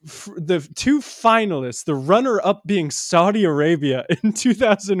finalists, the runner-up being Saudi Arabia in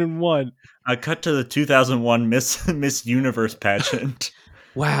 2001. I cut to the 2001 Miss Universe pageant.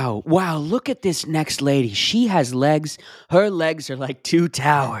 Wow, look at this next lady. She has legs. Her legs are like two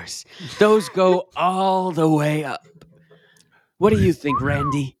towers. Those go all the way up. What do you think,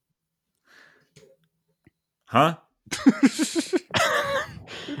 Randy? Huh?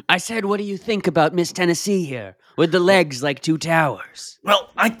 I said, what do you think about Miss Tennessee here, with the legs like two towers? Well,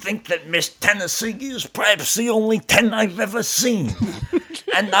 I think that Miss Tennessee is perhaps the only 10 I've ever seen.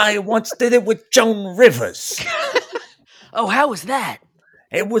 And I once did it with Joan Rivers. Oh, how was that?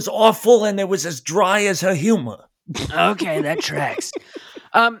 It was awful, and it was as dry as her humor. Okay, that tracks.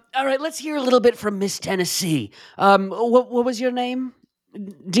 All right, let's hear a little bit from Miss Tennessee. What was your name,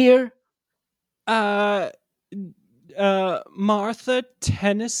 dear? Martha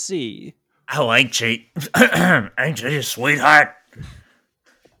Tennessee. Oh, ain't she? Ain't she a sweetheart?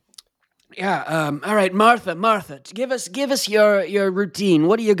 Yeah. All right, Martha, give us your routine.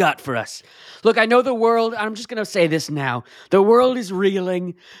 What do you got for us? Look, I know the world. I'm just gonna say this now. The world is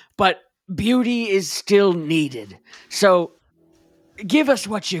reeling, but beauty is still needed. So, give us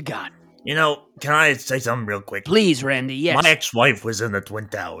what you got. You know, can I say something real quick? Please, Randy. Yes. My ex-wife was in the Twin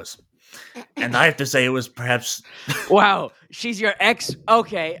Towers. And I have to say it was perhaps... Wow, she's your ex?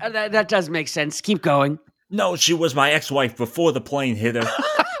 Okay, that does make sense. Keep going. No, she was my ex-wife before the plane hit her.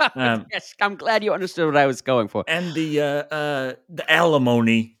 Yes, I'm glad you understood what I was going for. And the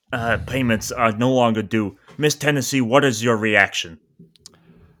alimony payments are no longer due. Miss Tennessee, what is your reaction?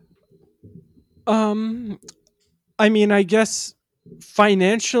 I mean, I guess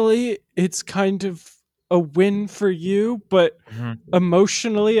financially it's kind of a win for you, but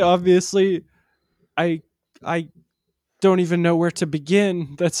emotionally, obviously, I don't even know where to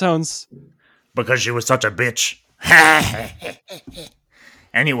begin. That sounds... Because she was such a bitch.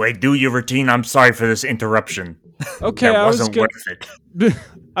 Anyway, do your routine. I'm sorry for this interruption. Okay, that wasn't worth it.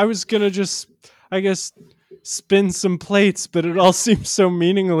 I was gonna just, I guess, spin some plates, but it all seems so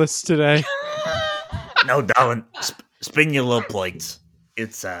meaningless today. No, darling, spin your little plates.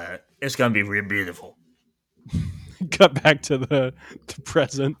 It's gonna be real beautiful. Cut back to the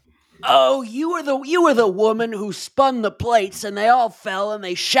present. Oh, you were the woman who spun the plates and they all fell and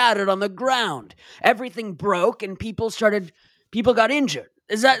they shattered on the ground. Everything broke and people got injured.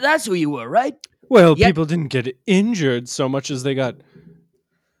 That's who you were, right? Well, people didn't get injured so much as they got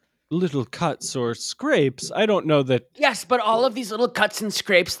little cuts or scrapes. I don't know that. Yes, but all of these little cuts and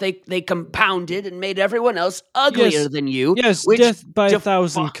scrapes, they compounded and made everyone else uglier than you. Yes, death by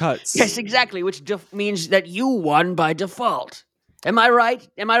 1,000 cuts. Yes, exactly, which means that you won by default. Am I right?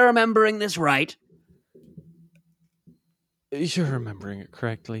 Am I remembering this right? You're remembering it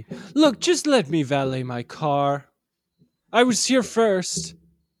correctly. Look, just let me valet my car. I was here first.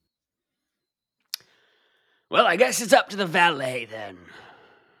 Well, I guess it's up to the valet then.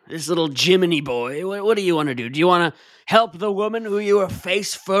 This little Jiminy boy, what do you want to do? Do you want to help the woman who you were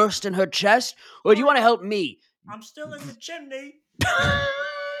face first in her chest? Or do you want to help me? I'm still in the chimney.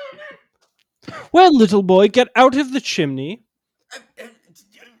 Well, little boy, get out of the chimney.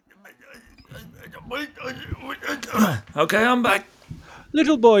 Okay, I'm back.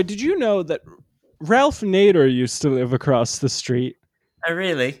 Little boy, did you know that Ralph Nader used to live across the street? Oh,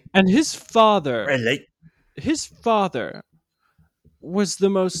 really? And his father Really? was the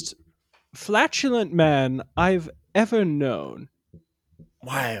most flatulent man I've ever known.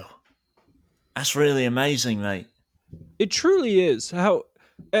 Wow. That's really amazing, mate. It truly is.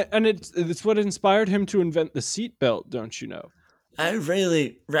 And it's what inspired him to invent the seatbelt, don't you know? Oh,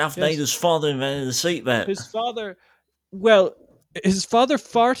 really? Ralph Yes. Nader's father invented the seatbelt. His father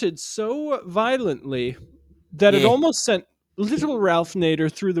farted so violently that it Yeah. almost sent little Ralph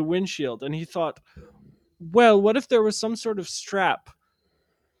Nader through the windshield, and he thought, well, what if there was some sort of strap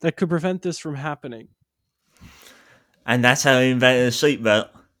that could prevent this from happening? And that's how he invented the seatbelt.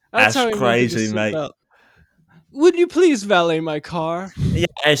 That's how he invented crazy, the mate. seatbelt. Would you please valet my car? Yeah,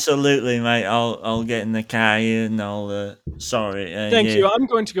 absolutely, mate. I'll get in the car here and I'll. Sorry. Thank you. I'm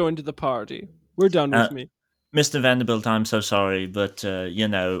going to go into the party. We're done with me. Mr. Vanderbilt, I'm so sorry, but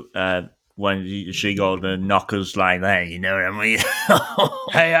when she got the knockers like that, you know what I mean?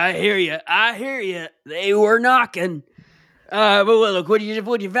 Hey, I hear you. They were knocking. But well, look, would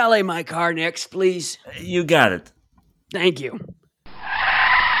you valet my car next, please? You got it. Thank you.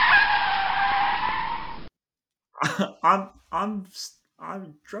 I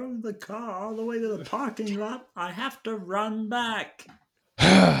drove the car all the way to the parking lot. I have to run back.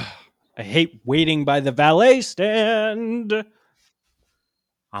 I hate waiting by the valet stand.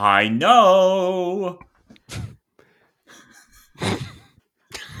 I know.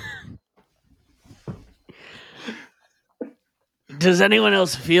 Does anyone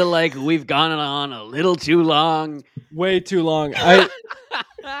else feel like we've gone on a little too long? Way too long.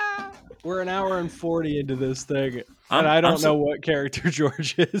 We're an hour and 40 into this thing, and I don't know what character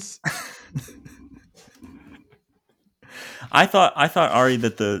George is. I thought Ari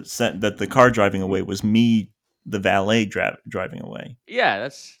that the car driving away was me, the valet driving away. Yeah,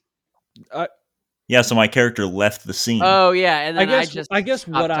 that's. Yeah, so my character left the scene. Oh yeah, and then I guess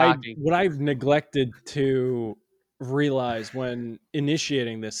what I've neglected to realize when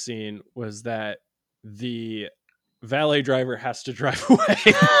initiating this scene was that the valet driver has to drive away.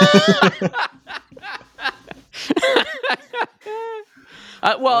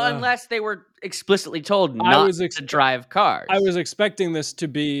 Unless they were explicitly told not to drive cars. I was expecting this to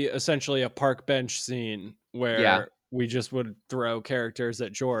be essentially a park bench scene where we just would throw characters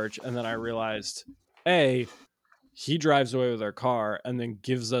at George, and then I realized, A, he drives away with our car and then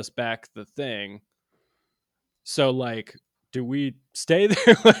gives us back the thing. So, like, do we stay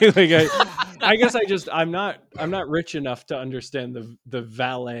there? I guess I'm not rich enough to understand the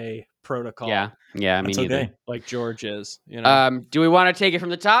valet protocol. Yeah, me neither. Okay. Like George is, you know. Do we want to take it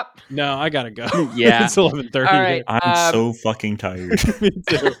from the top? No, I gotta go. Yeah, it's 11:30. All right, I'm so fucking tired. Me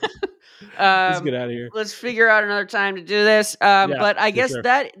too. Let's get out of here. Let's figure out another time to do this. But I guess sure.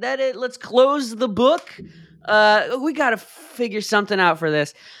 that let's close the book. We got to figure something out for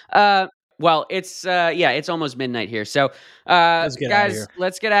this. Well, it's almost midnight here. So, let's get out of here.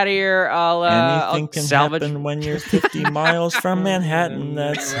 Let's get out of here. Anything can salvage. happen when you're 50 miles from Manhattan.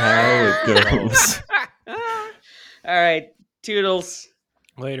 That's how it goes. All right, toodles.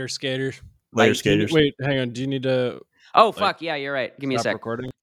 Later, skaters. Later, skaters. Wait, hang on. Do you need to? Oh fuck yeah, you're right. Give me a stop sec. recording.